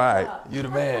back. All right. You the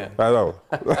man. I know.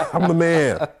 I'm the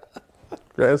man.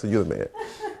 Grandison, you're the man.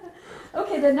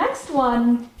 Okay, the next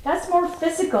one, that's more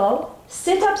physical.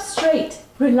 Sit up straight,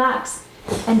 relax,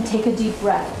 and take a deep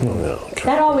breath. Okay.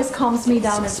 That always calms me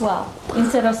down as well.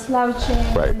 Instead of slouching,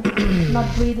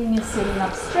 not breathing, and sitting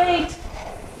up straight.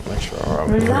 Make sure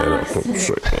Relax.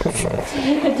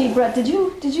 Take a deep breath. Did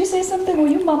you say something? Were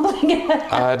you mumbling?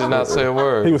 I did not say a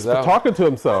word. He was talking to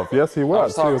himself. Yes, he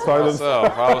was. I was talking to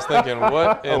myself. I was thinking,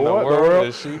 what in the world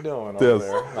is she doing over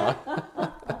there?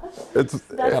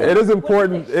 It is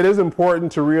important. It is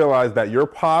important to realize that your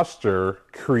posture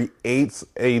creates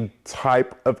a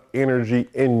type of energy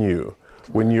in you.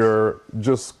 When you're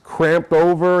just cramped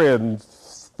over and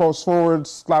forward,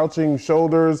 slouching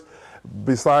shoulders,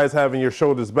 besides having your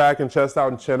shoulders back and chest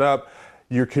out and chin up,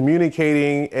 you're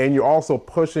communicating and you're also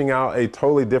pushing out a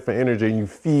totally different energy and you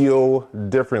feel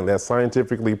differently. That's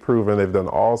scientifically proven. They've done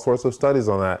all sorts of studies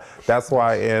on that. That's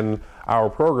why in our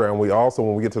program, we also,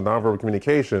 when we get to nonverbal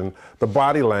communication, the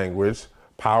body language,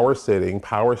 power sitting,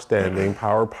 power standing,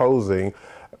 power posing,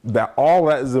 that all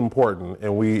that is important.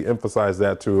 And we emphasize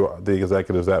that to the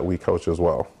executives that we coach as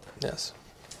well. Yes.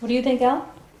 What do you think, Al?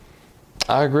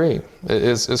 I agree.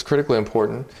 It's critically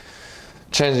important.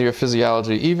 Changing your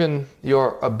physiology, even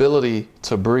your ability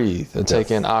to breathe and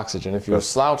take in oxygen. If you're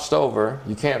slouched over,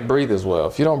 you can't breathe as well.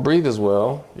 If you don't breathe as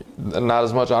well, not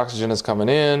as much oxygen is coming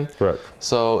in. Correct.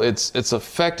 So it's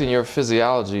affecting your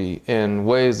physiology in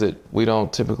ways that we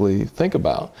don't typically think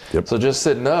about. Yep. So just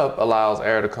sitting up allows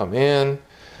air to come in,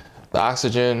 the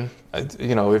oxygen.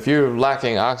 If you're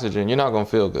lacking oxygen, you're not going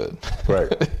to feel good. Right.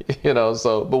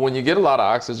 But when you get a lot of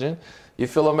oxygen, you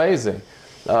feel amazing.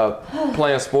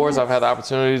 Playing sports, I've had the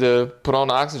opportunity to put on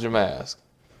the oxygen mask.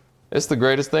 It's the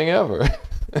greatest thing ever.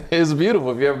 It's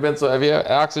beautiful. Have you had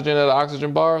oxygen at an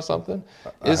oxygen bar or something?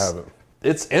 I haven't.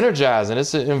 It's energizing.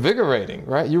 It's invigorating,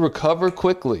 right? You recover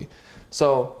quickly.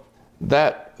 So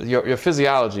that your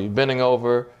physiology, bending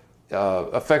over,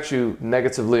 affects you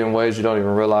negatively in ways you don't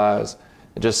even realize.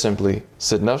 Just simply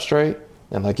sitting up straight.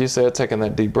 And like you said, taking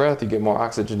that deep breath, you get more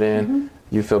oxygen in,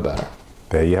 you feel better.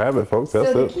 There you have it, folks.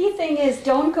 That's so the key thing is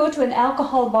don't go to an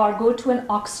alcohol bar, go to an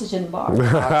oxygen bar. Oxygen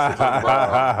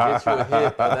bar. Get you a hit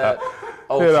of that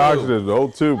O2. Hit oxygen,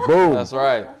 O2, boom. That's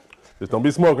right. Just don't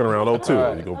be smoking around O2.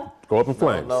 Right. You go up in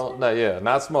flames. No,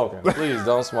 not smoking. Please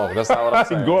don't smoke. That's not what I'm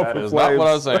saying. Go up that in is flames. not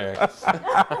what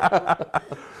I'm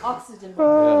saying. Oxygen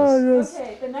bar. Yes.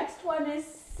 Okay, the next one is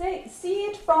see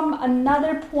it from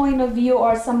another point of view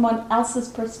or someone else's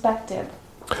perspective.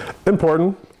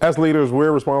 Important. As leaders,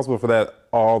 we're responsible for that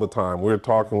all the time. We're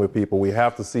talking with people. We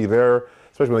have to see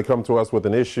especially when they come to us with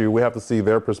an issue, we have to see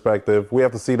their perspective. We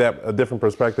have to see a different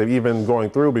perspective, even going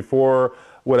through before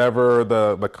whatever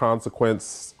the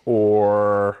consequence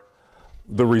or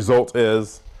the result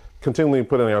is, continually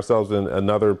putting ourselves in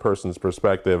another person's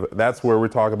perspective. That's where we're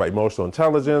talking about emotional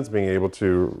intelligence, being able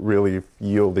to really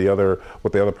feel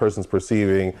what the other person's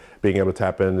perceiving, being able to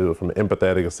tap into it from an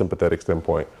empathetic or sympathetic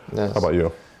standpoint. Yes. How about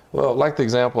you? Well, like the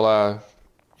example I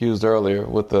used earlier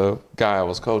with the guy I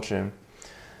was coaching,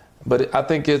 but I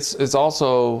think it's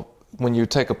also when you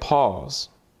take a pause,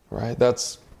 right?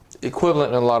 That's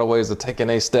equivalent in a lot of ways to taking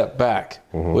a step back,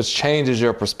 which changes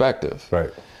your perspective.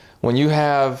 Right. When you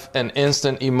have an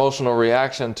instant emotional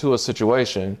reaction to a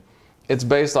situation, it's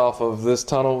based off of this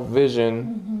tunnel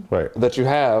vision that you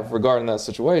have regarding that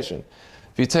situation.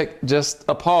 If you take just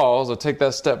a pause or take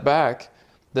that step back,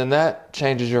 then that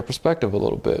changes your perspective a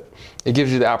little bit. It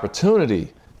gives you the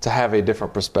opportunity to have a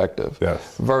different perspective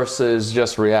versus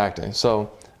just reacting. So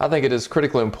I think it is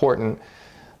critically important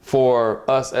for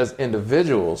us as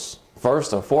individuals,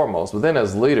 first and foremost, but then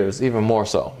as leaders, even more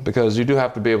so, because you do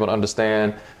have to be able to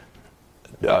understand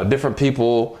different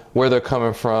people, where they're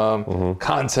coming from,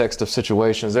 context of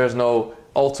situations. There's no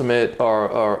ultimate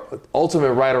or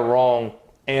ultimate right or wrong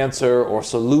answer or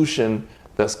solution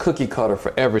that's cookie cutter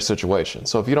for every situation.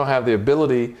 So if you don't have the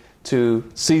ability to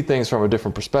see things from a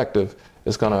different perspective,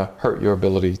 it's going to hurt your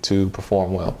ability to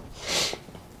perform well.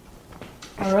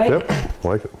 All right. Yep, I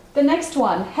like it. The next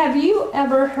one, have you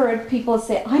ever heard people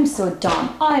say, I'm so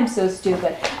dumb, I'm so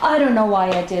stupid, I don't know why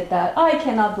I did that, I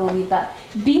cannot believe that,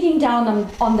 beating down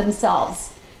on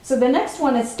themselves. So the next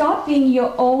one is stop being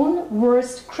your own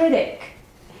worst critic.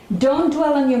 Don't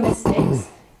dwell on your mistakes.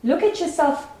 Look at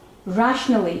yourself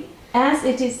rationally, as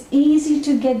it is easy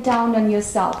to get down on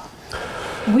yourself.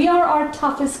 We are our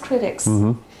toughest critics.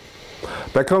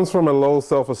 That comes from a low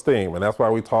self-esteem, and that's why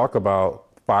we talk about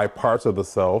 5 parts of the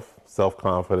self: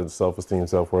 self-confidence, self-esteem,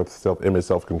 self-worth, self-image,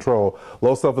 self-control.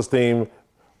 Low self-esteem,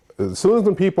 as soon as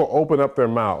when people open up their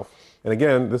mouth, and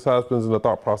again, this happens in the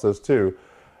thought process too,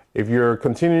 if you're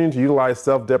continuing to utilize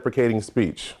self-deprecating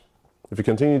speech, if you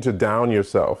continue to down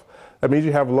yourself, that means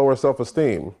you have lower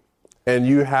self-esteem. And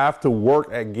you have to work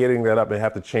at getting that up and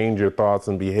have to change your thoughts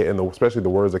and behave, and especially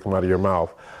the words that come out of your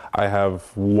mouth. I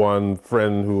have one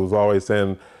friend who's always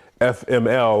saying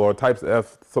FML, or types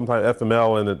F, sometimes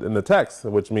FML in the text,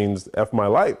 which means F my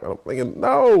life. And I'm thinking,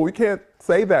 no, you can't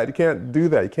say that. You can't do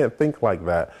that. You can't think like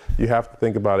that. You have to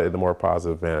think about it in a more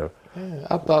positive manner. Yeah,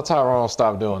 I thought Tyrone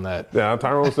stopped doing that. Yeah,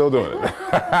 Tyrone's still doing it.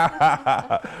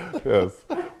 Yes.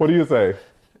 What do you say?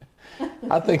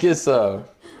 I think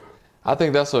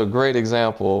that's a great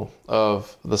example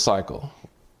of the cycle.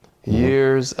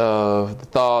 Years of the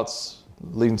thoughts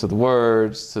leading to the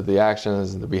words, to the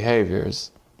actions and the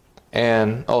behaviors,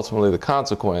 and ultimately the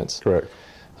consequence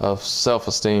of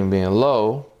self-esteem being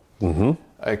low,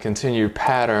 a continued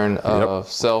pattern of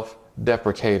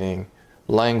self-deprecating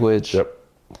language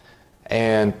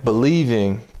and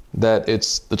believing that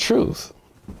it's the truth.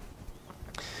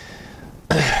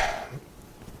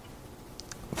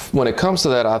 When it comes to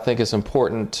that, I think it's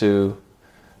important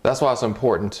that's why it's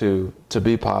important to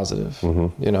be positive,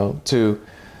 you know, to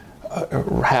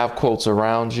have quotes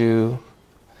around you.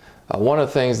 One of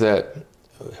the things that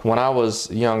when I was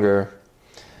younger,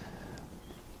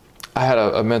 I had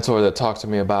a mentor that talked to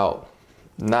me about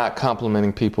not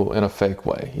complimenting people in a fake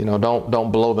way. You know,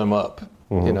 don't blow them up,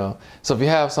 you know. So if you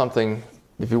have something,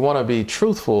 if you want to be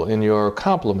truthful in your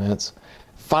compliments,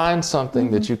 find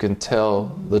something that you can tell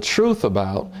the truth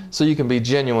about so you can be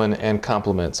genuine and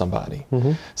compliment somebody.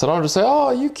 So don't just say,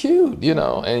 oh, you cute, you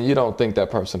know, and you don't think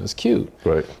that person is cute.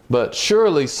 Right. But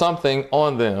surely something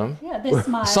on them, they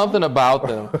smile. something about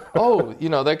them, oh, you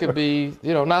know, they could be,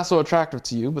 you know, not so attractive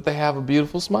to you, but they have a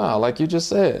beautiful smile, like you just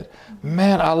said.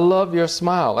 Man, I love your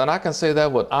smile. And I can say that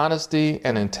with honesty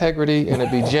and integrity, and it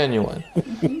be genuine.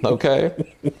 Okay?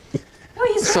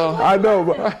 So I know,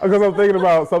 because I'm thinking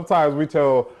about, sometimes we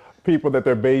tell people that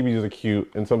their babies are cute,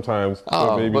 and sometimes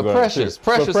their babies but are precious. cute.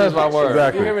 Precious is my word.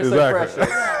 Exactly. You hear me say precious?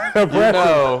 Precious. You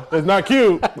know. It's not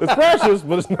cute. It's precious,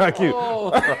 but it's not cute.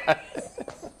 Oh, right.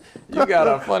 You got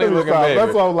a funny looking baby.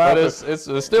 That's why I'm laughing. But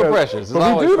it's still precious. It's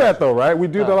but we do that though, right? We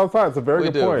do that all the time. It's a very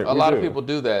good point. A lot of people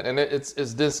do that, and it's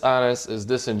dishonest, it's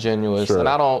disingenuous, and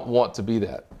I don't want to be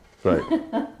that. Right.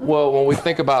 Well, when we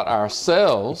think about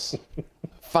ourselves,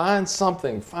 find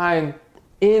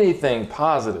anything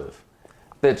positive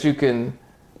that you can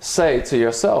say to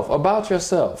yourself about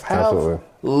yourself. Have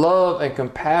love and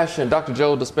compassion. Dr.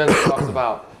 Joe Dispenza talks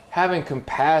about having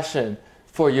compassion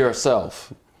for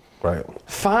yourself. Right.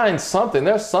 Find something.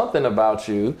 There's something about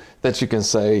you that you can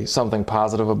say something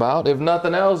positive about. If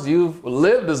nothing else, you've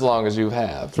lived as long as you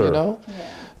have, you know? Yeah.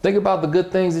 Think about the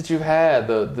good things that you've had,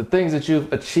 the things that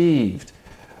you've achieved.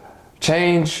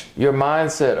 Change your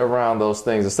mindset around those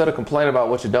things. Instead of complaining about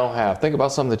what you don't have, think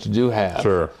about something that you do have.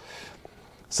 Sure.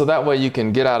 So that way you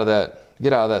can get out of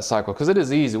that cycle. Because it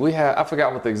is easy. I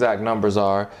forgot what the exact numbers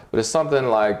are, but it's something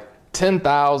like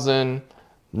 10,000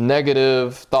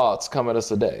 negative thoughts come at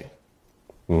us a day.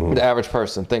 The average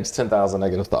person thinks 10,000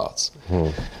 negative thoughts.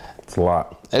 It's a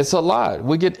lot. It's a lot.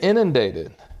 We get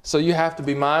inundated. So you have to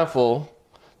be mindful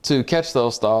to catch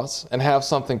those thoughts and have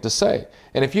something to say.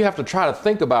 And if you have to try to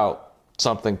think about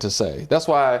something to say, that's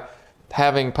why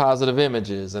having positive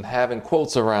images and having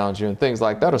quotes around you and things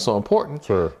like that are so important.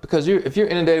 Sure. Because if you're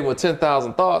inundated with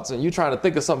 10,000 thoughts and you're trying to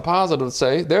think of something positive to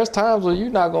say, there's times where you're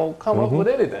not going to come up with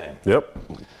anything. Yep.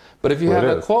 But if you have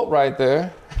that quote right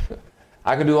there,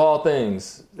 I can do all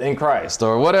things in Christ,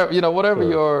 or whatever, you know, whatever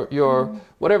your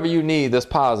whatever you need that's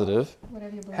positive,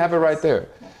 have it right there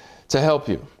to help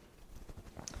you.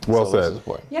 Well said.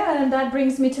 Yeah, and that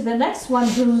brings me to the next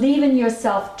one. Believe in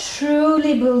yourself.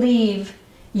 Truly believe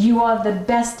you are the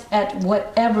best at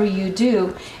whatever you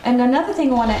do. And another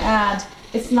thing I want to add,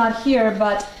 it's not here,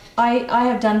 but I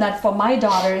have done that for my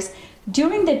daughters.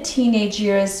 During the teenage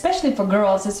years, especially for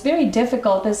girls, it's very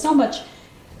difficult. There's so much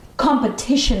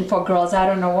competition for girls. I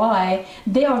don't know why.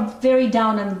 They are very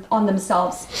down on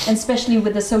themselves, and especially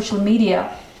with the social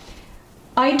media.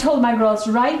 I told my girls,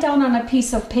 write down on a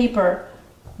piece of paper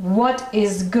what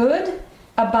is good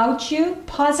about you,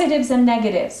 positives and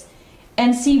negatives,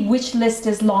 and see which list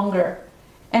is longer.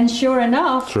 And sure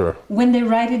enough, when they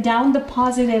write it down, the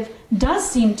positive does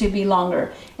seem to be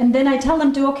longer. And then I tell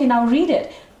them to, okay, now read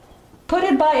it. Put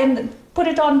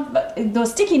it on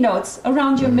those sticky notes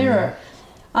around your mirror.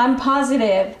 I'm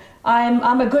positive.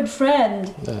 I'm a good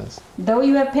friend. Yes. Though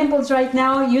you have pimples right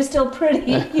now, you're still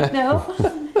pretty, you know?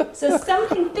 So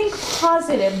think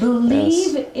positive.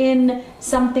 Believe in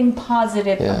something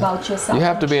positive about yourself. You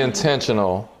have to be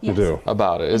intentional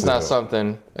about it. It's not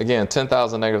something, again,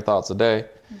 10,000 negative thoughts a day.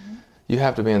 You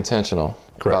have to be intentional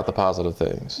about the positive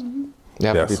things. You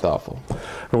have to be thoughtful.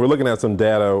 And we're looking at some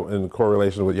data in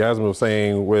correlation with Yasmin was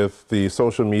saying with the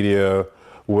social media,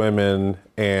 women,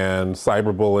 and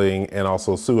cyberbullying, and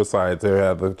also suicide. They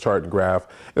have the chart and graph.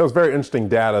 It was very interesting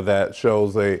data that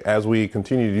shows as we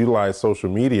continue to utilize social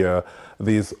media,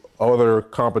 these other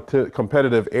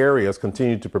competitive areas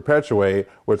continue to perpetuate,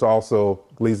 which also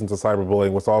leads into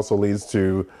cyberbullying, which also leads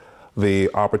to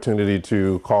the opportunity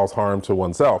to cause harm to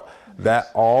oneself.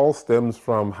 That all stems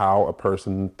from how a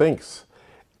person thinks.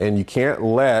 And you can't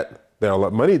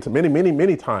many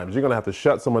times you're going to have to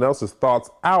shut someone else's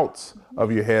thoughts out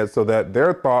of your head so that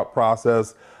their thought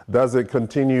process doesn't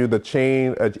continue a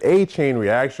chain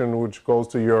reaction, which goes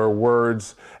to your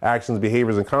words, actions,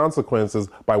 behaviors, and consequences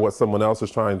by what someone else is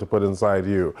trying to put inside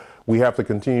you. We have to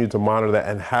continue to monitor that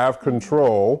and have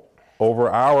control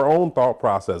over our own thought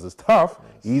process. It's tough,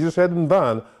 easier said than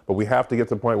done, but we have to get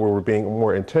to the point where we're being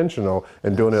more intentional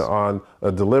and doing it on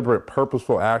a deliberate,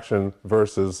 purposeful action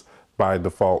versus by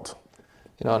default.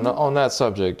 You know, on that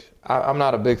subject, I'm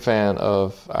not a big fan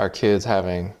of our kids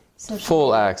having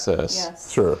full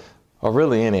access. Sure. Or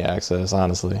really any access,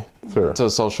 honestly, to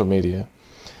social media.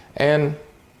 And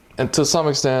to some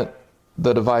extent,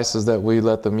 the devices that we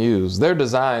let them use, they're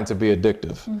designed to be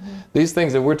addictive. These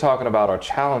things that we're talking about are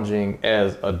challenging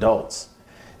as adults.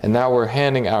 And now we're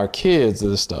handing our kids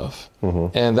this stuff.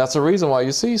 And that's the reason why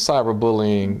you see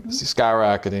cyberbullying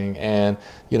skyrocketing and,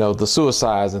 you know, the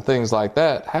suicides and things like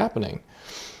that happening.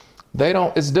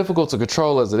 It's difficult to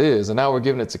control as it is. And now we're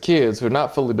giving it to kids who are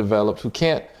not fully developed,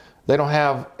 they don't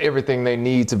have everything they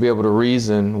need to be able to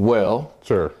reason well.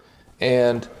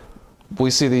 And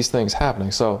we see these things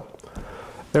happening.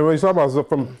 And when you talk about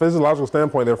from a physiological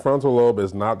standpoint, their frontal lobe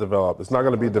is not developed. It's not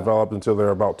going to be developed until they're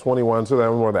about 21, so they're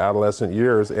more the adolescent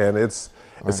years. And it's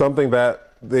something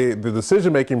that the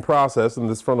decision-making process, and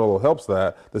this frontal lobe helps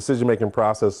that decision-making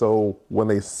process. So when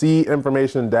they see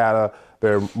information, data,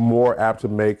 they're more apt to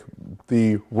make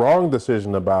the wrong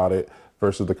decision about it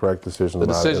versus the correct decision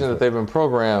about it. The decision that they've been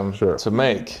programmed to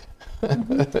make.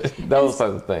 Those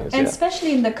types of things. And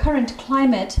especially in the current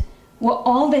climate, where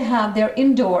all they have, they're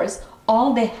indoors,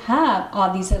 all they have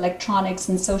are these electronics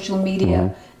and social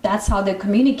media. That's how they're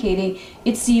communicating.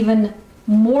 It's even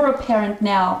more apparent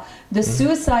now. The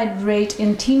suicide rate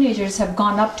in teenagers have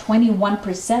gone up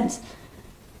 21%.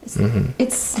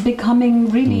 It's becoming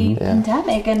really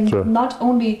pandemic, and not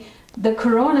only the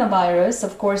coronavirus,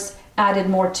 of course, added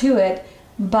more to it,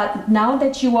 but now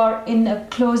that you are in a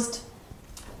closed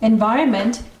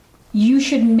environment, you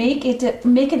should make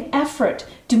an effort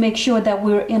to make sure that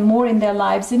we're more in their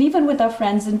lives, and even with our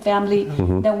friends and family,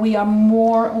 that we are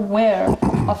more aware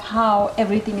of how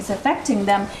everything is affecting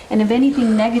them. And if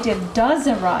anything negative does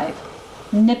arrive,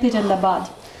 nip it in the bud,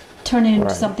 turn it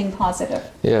into something positive.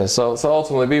 Yeah, so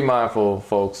ultimately be mindful,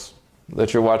 folks,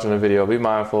 that you're watching the video. Be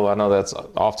mindful. I know that's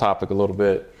off topic a little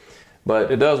bit,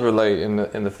 but it does relate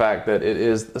in the fact that it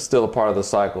is still a part of the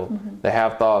cycle. They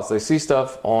have thoughts. They see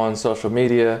stuff on social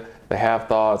media. They have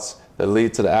thoughts that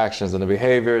lead to the actions and the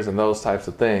behaviors and those types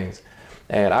of things.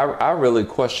 And I really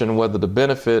question whether the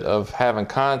benefit of having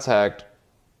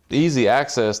easy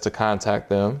access to contact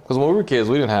them, because when we were kids,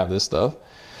 we didn't have this stuff,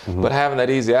 but having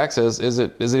that easy access, is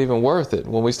it even worth it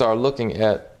when we start looking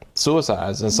at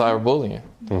suicides and cyberbullying?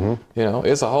 You know,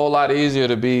 it's a whole lot easier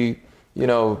to be, you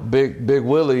know, Big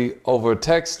Willie over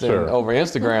text and over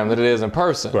Instagram than it is in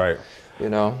person. You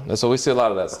know, and so we see a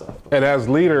lot of that stuff. And as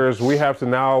leaders, we have to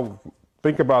now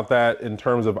think about that in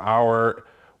terms of our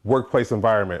workplace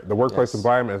environment. The workplace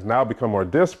environment has now become more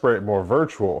disparate, more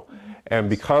virtual. And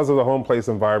because of the home place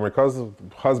environment, because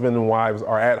husband and wives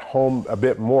are at home a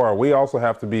bit more, we also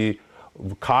have to be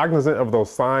cognizant of those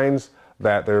signs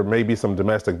that there may be some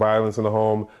domestic violence in the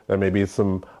home, there may be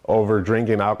some over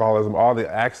drinking, alcoholism, all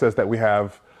the access that we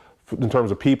have in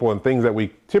terms of people and things that we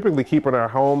typically keep in our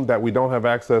home that we don't have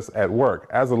access at work.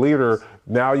 As a leader,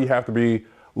 now you have to be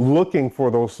looking for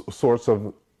those sorts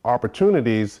of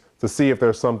opportunities to see if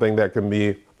there's something that can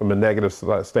be from a negative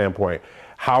standpoint.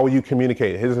 How you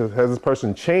communicate. Has this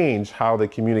person changed how they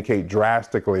communicate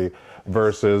drastically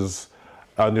versus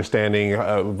understanding,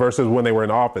 versus when they were in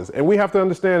office? And we have to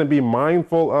understand and be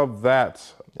mindful of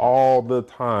that all the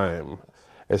time,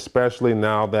 especially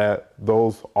now that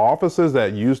those offices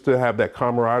that used to have that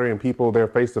camaraderie and people there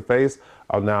face to face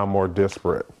are now more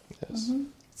disparate. Yes. Mm-hmm.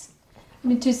 I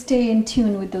mean, to stay in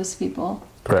tune with those people.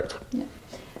 Correct. Yeah.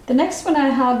 The next one I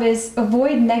have is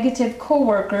avoid negative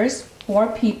coworkers or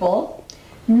people.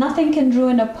 Nothing can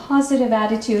ruin a positive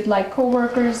attitude like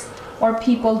coworkers or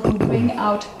people who bring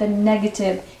out the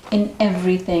negative in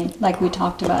everything, like we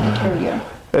talked about it earlier.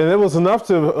 And it was enough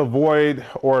to avoid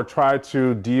or try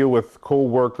to deal with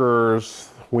coworkers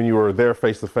when you were there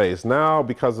face to face. Now,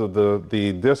 because of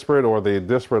the disparate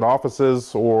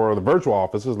offices or the virtual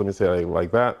offices, let me say it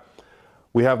like that,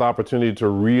 we have the opportunity to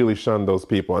really shun those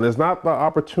people. And it's not the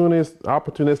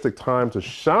opportunistic time to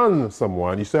shun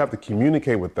someone. You still have to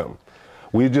communicate with them.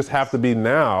 We just have to be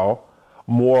now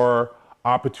more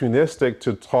opportunistic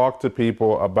to talk to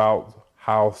people about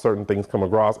how certain things come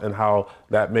across and how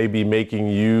that may be making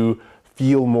you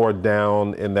feel more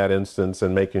down in that instance,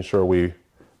 and making sure we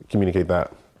communicate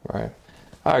that. Right.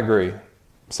 I agree.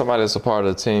 Somebody that's a part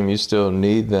of the team, you still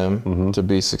need them to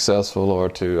be successful or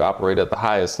to operate at the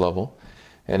highest level.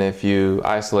 And if you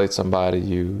isolate somebody,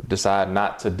 you decide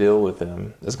not to deal with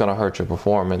them, it's going to hurt your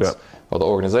performance or the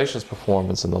organization's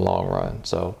performance in the long run.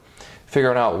 So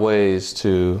figuring out ways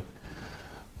to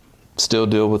still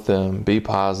deal with them, be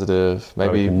positive,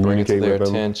 maybe bring it to their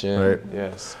attention. Right.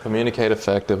 Yes, communicate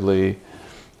effectively.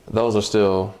 Those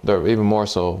are they're even more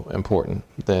so important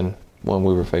than when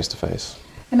we were face to face.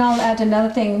 And I'll add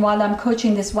another thing. While I'm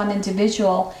coaching this one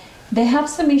individual, they have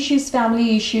some issues,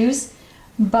 family issues,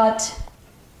 but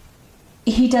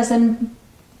he doesn't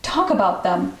talk about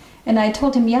them. And I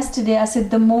told him yesterday, I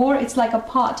said, the more, it's like a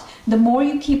pot. The more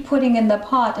you keep putting in the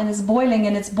pot and it's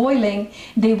boiling,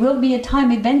 there will be a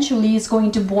time eventually it's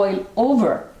going to boil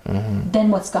over. Then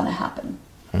what's going to happen?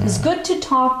 It's good to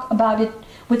talk about it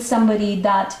with somebody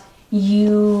that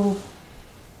you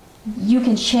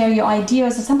can share your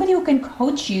ideas, or somebody who can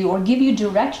coach you or give you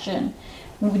direction.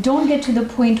 We don't get to the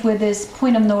point where there's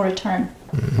point of no return.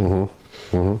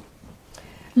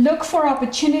 Look for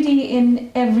opportunity in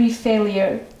every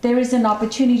failure. There is an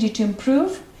opportunity to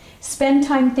improve. Spend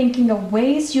time thinking of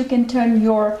ways you can turn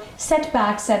your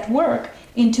setbacks at work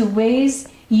into ways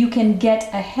you can get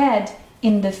ahead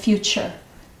in the future.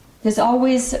 There's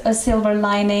always a silver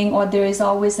lining, or there is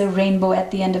always a rainbow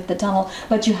at the end of the tunnel,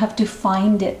 but you have to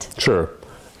find it. Sure,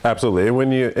 absolutely. And when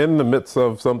you're in the midst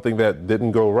of something that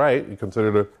didn't go right, you consider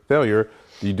it a failure,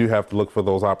 you do have to look for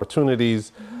those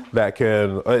opportunities that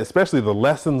can, especially the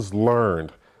lessons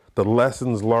learned. The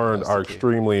lessons learned are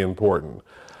extremely important.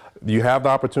 You have the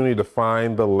opportunity to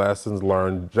find the lessons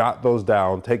learned, jot those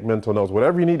down, take mental notes,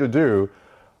 whatever you need to do,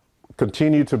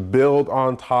 continue to build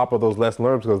on top of those lessons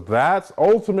learned, because that's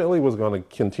ultimately what's going to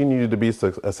continue to be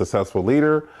a successful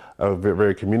leader, a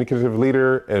very communicative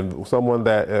leader, and someone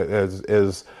that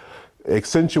is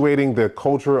accentuating the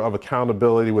culture of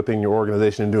accountability within your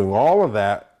organization, and doing all of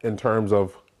that in terms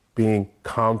of being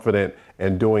confident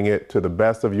and doing it to the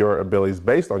best of your abilities,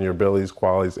 based on your abilities,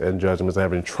 qualities, and judgments, and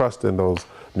having trust in those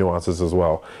nuances as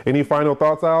well. Any final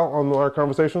thoughts, Al, on our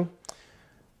conversation?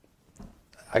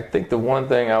 I think the one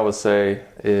thing I would say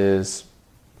is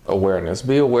awareness.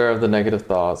 Be aware of the negative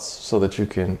thoughts so that you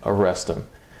can arrest them.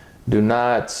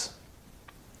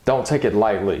 Don't take it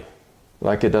lightly,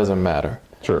 like it doesn't matter.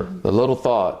 Sure. The little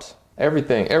thought,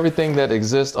 everything that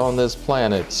exists on this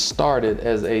planet started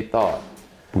as a thought.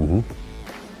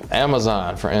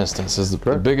 Amazon, for instance, is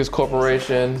the biggest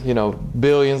corporation,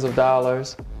 billions of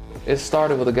dollars. It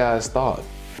started with a guy's thought.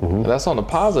 That's on the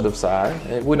positive side.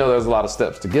 And we know there's a lot of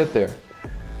steps to get there.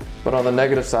 But on the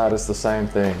negative side, it's the same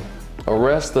thing.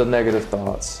 Arrest the negative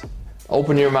thoughts.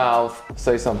 Open your mouth,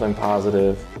 say something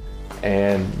positive,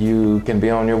 and you can be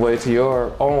on your way to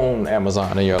your own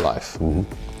Amazon in your life.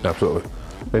 Absolutely.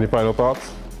 Any final thoughts?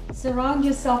 Surround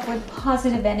yourself with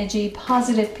positive energy,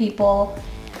 positive people,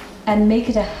 and make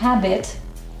it a habit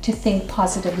to think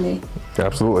positively.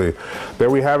 Absolutely. There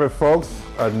we have it, folks.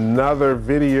 Another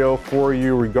video for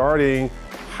you regarding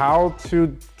how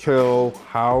to kill,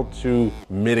 how to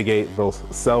mitigate those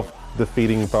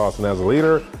self-defeating thoughts. And as a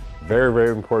leader, very,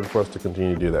 very important for us to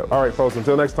continue to do that. All right, folks,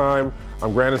 until next time,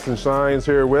 I'm Grandison Shines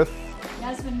here with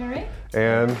Yasmin Murray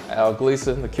and Al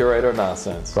Gleason, the curator of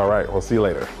nonsense. All right, we'll see you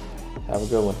later. Have a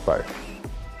good one. Bye.